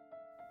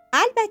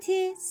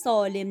 البته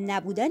سالم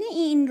نبودن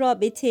این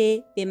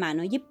رابطه به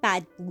معنای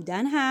بد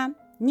بودن هم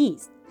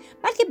نیست،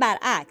 بلکه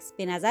برعکس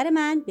به نظر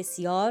من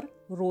بسیار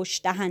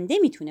رشد دهنده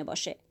میتونه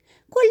باشه.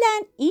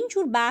 کلاً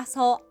اینجور بحث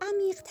ها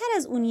عمیق‌تر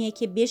از اونیه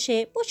که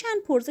بشه با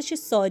چند پرسش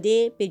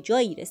ساده به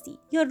جایی رسید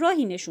یا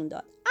راهی نشون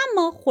داد.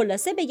 اما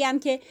خلاصه بگم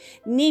که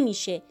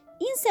نمیشه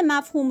این 3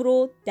 مفهوم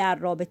رو در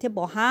رابطه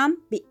با هم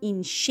به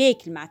این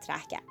شکل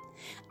مطرح کرد.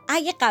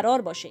 اگه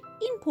قرار باشه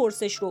این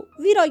پرسش رو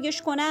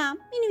ویرایش کنم،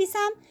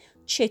 می‌نویسم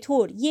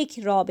چطور یک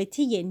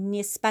رابطه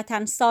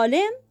نسبتاً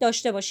سالم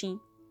داشته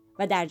باشیم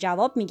و در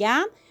جواب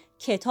میگم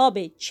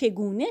کتاب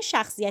چگونه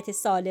شخصیت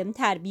سالم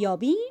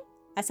تربیابیم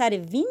اثر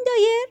وین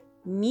دایر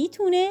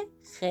میتونه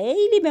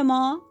خیلی به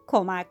ما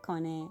کمک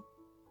کنه.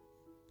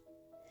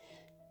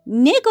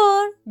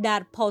 نگار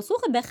در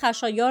پاسخ به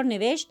خشایار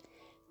نوشت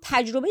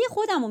تجربه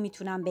خودم رو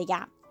میتونم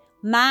بگم.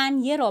 من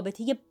یه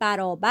رابطه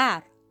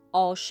برابر،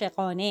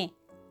 عاشقانه،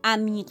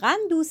 عمیقاً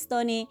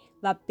دوستانه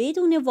و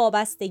بدون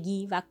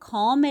وابستگی و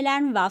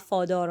کاملاً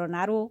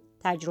وفادارانه رو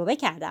تجربه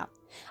کردم.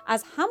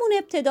 از همون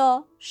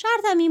ابتدا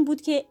شرطم این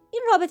بود که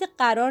این رابطه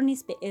قرار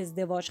نیست به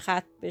ازدواج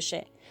ختم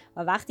بشه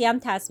و وقتی هم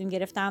تصمیم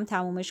گرفتم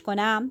تمومش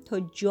کنم تا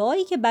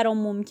جایی که برام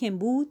ممکن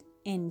بود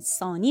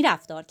انسانی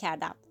رفتار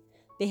کردم.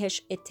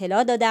 بهش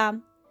اطلاع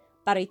دادم،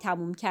 برای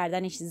تموم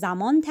کردنش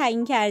زمان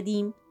تعیین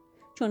کردیم.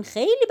 چون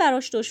خیلی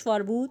براش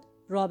دشوار بود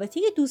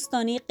رابطه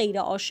دوستانه غیر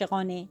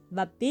عاشقانه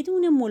و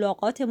بدون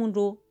ملاقاتمون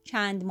رو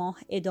چند ماه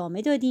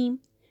ادامه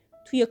دادیم.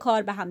 توی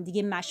کار به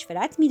همدیگه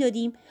مشورت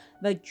میدادیم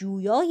و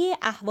جویای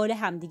احوال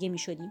همدیگه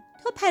میشدیم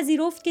تا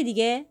پذیرفت که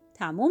دیگه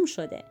تموم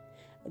شده.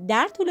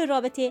 در طول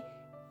رابطه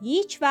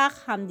هیچ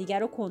وقت همدیگه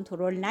رو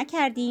کنترل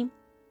نکردیم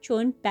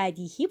چون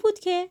بدیهی بود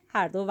که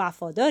هر دو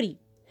وفاداریم.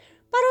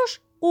 براش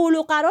قول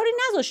و قراری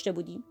نذاشته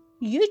بودیم.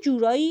 یه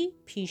جورایی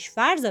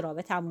پیش‌فرض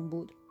رابطمون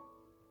بود.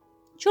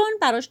 چون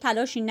براش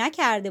تلاشی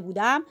نکرده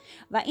بودم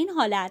و این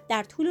حالت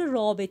در طول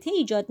رابطه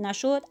ایجاد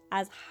نشد،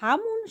 از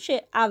همون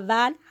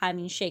اول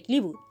همین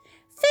شکلی بود.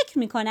 فکر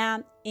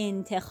میکنم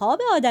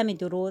انتخاب آدم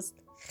درست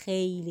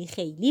خیلی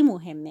خیلی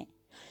مهمه.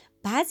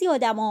 بعضی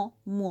آدما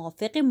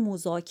موافق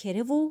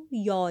مذاکره و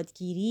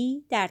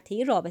یادگیری در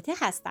طی رابطه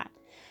هستن،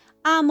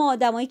 اما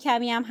آدمای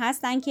کمی هم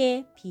هستن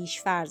که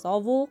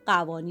پیش‌فرض‌ها و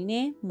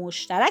قوانین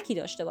مشترکی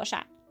داشته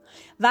باشن.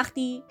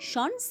 وقتی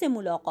شانس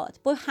ملاقات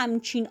با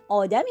همچین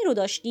آدمی رو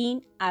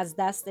داشتین از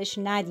دستش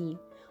ندیم.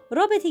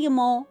 رابطه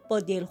ما با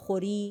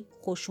دلخوری،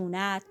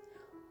 خشونت،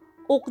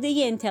 عقده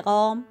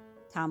انتقام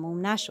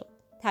تموم نشد.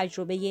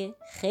 تجربه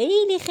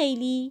خیلی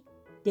خیلی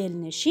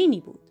دلنشینی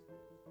بود.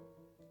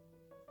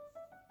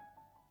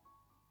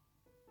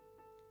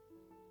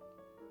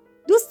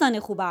 دوستان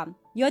خوبم،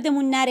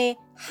 یادمون نره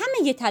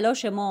همه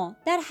تلاش ما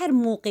در هر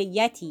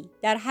موقعیتی،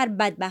 در هر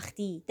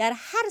بدبختی، در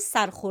هر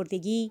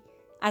سرخوردگی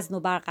از نو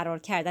برقرار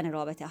کردن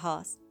رابطه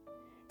هاست.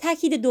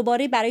 تأکید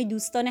دوباره برای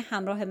دوستان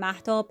همراه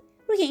مهتاب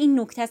روی این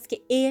نکته است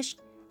که عشق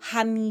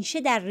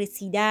همیشه در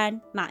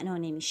رسیدن معنا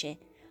نمیشه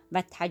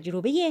و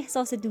تجربه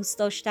احساس دوست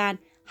داشتن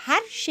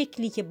هر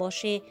شکلی که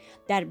باشه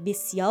در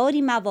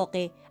بسیاری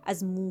مواقع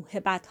از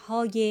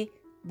موهبت‌های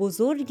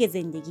بزرگ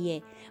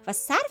زندگیه و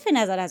صرف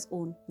نظر از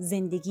اون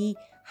زندگی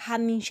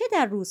همیشه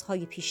در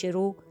روزهای پیش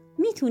رو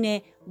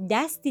میتونه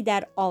دستی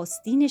در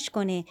آستینش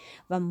کنه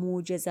و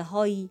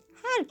معجزه‌هایی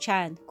هر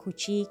چند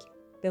کوچیک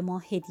به ما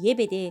هدیه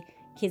بده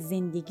که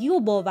زندگی و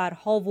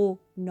باورها و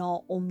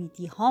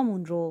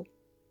ناامیدی‌هامون رو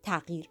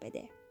تغییر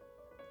بده.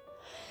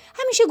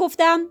 همیشه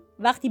گفتم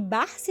وقتی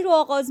بحثی رو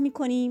آغاز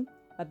میکنیم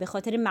و به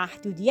خاطر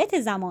محدودیت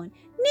زمان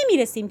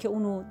نمیرسیم که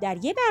اونو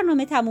در یه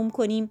برنامه تموم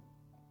کنیم،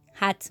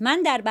 حتما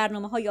در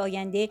برنامه‌های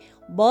آینده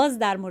باز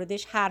در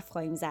موردش حرف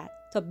خواهیم زد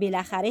تا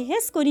بالاخره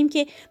حس کنیم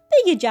که به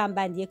یه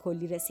جمع‌بندی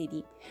کلی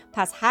رسیدیم.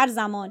 پس هر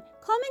زمان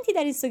کامنتی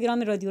در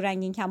اینستاگرام رادیو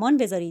رنگین کمان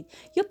بذارید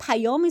یا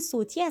پیام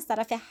صوتی از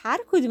طرف هر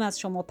کدوم از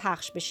شما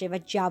پخش بشه و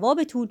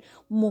جوابتون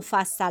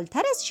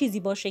مفصل‌تر از چیزی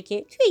باشه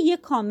که توی یه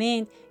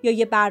کامنت یا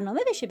یه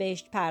برنامه بشه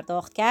بهش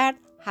پرداخت کرد،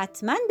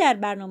 حتما در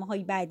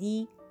برنامه‌های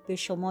بعدی به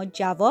شما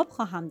جواب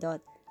خواهم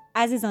داد.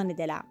 عزیزان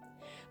دلم،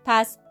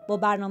 پس با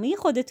برنامه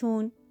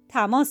خودتون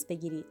تماس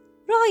بگیرید.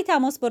 راهی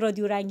تماس با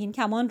رادیو رنگین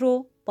کمان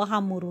رو با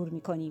هم مرور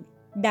میکنیم.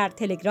 در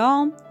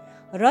تلگرام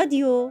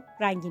رادیو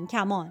رنگین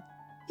کمان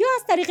یا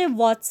از طریق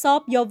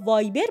واتساپ یا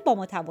وایبر با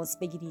ما تماس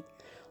بگیرید.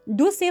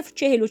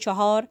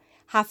 2044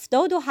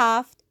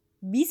 77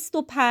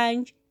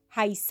 25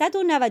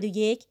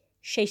 891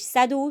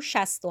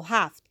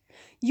 667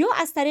 یا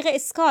از طریق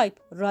اسکایپ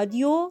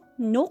رادیو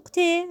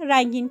نقطه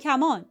رنگین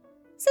کمان.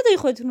 صدای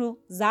خودتون رو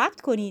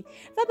ضبط کنید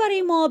و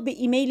برای ما به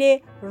ایمیل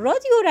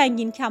رادیو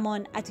رنگین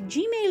کمان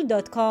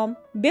 @gmail.com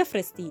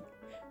بفرستید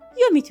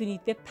یا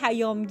میتونید به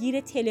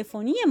پیامگیر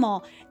تلفنی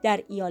ما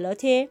در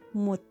ایالات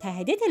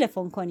متحده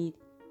تلفن کنید.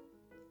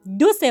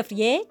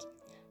 201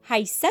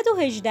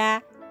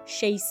 818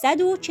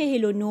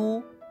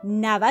 649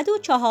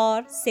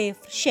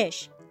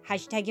 9406.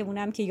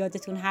 هشتگمونم که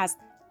یادتون هست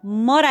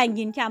ما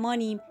رنگین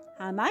کمانیم،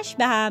 همش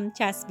به هم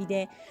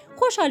چسبیده.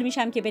 خوشحال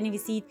میشم که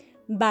بنویسید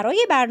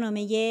برای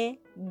برنامه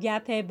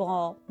گپ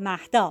با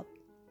مهتاب.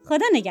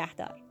 خدا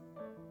نگهدار.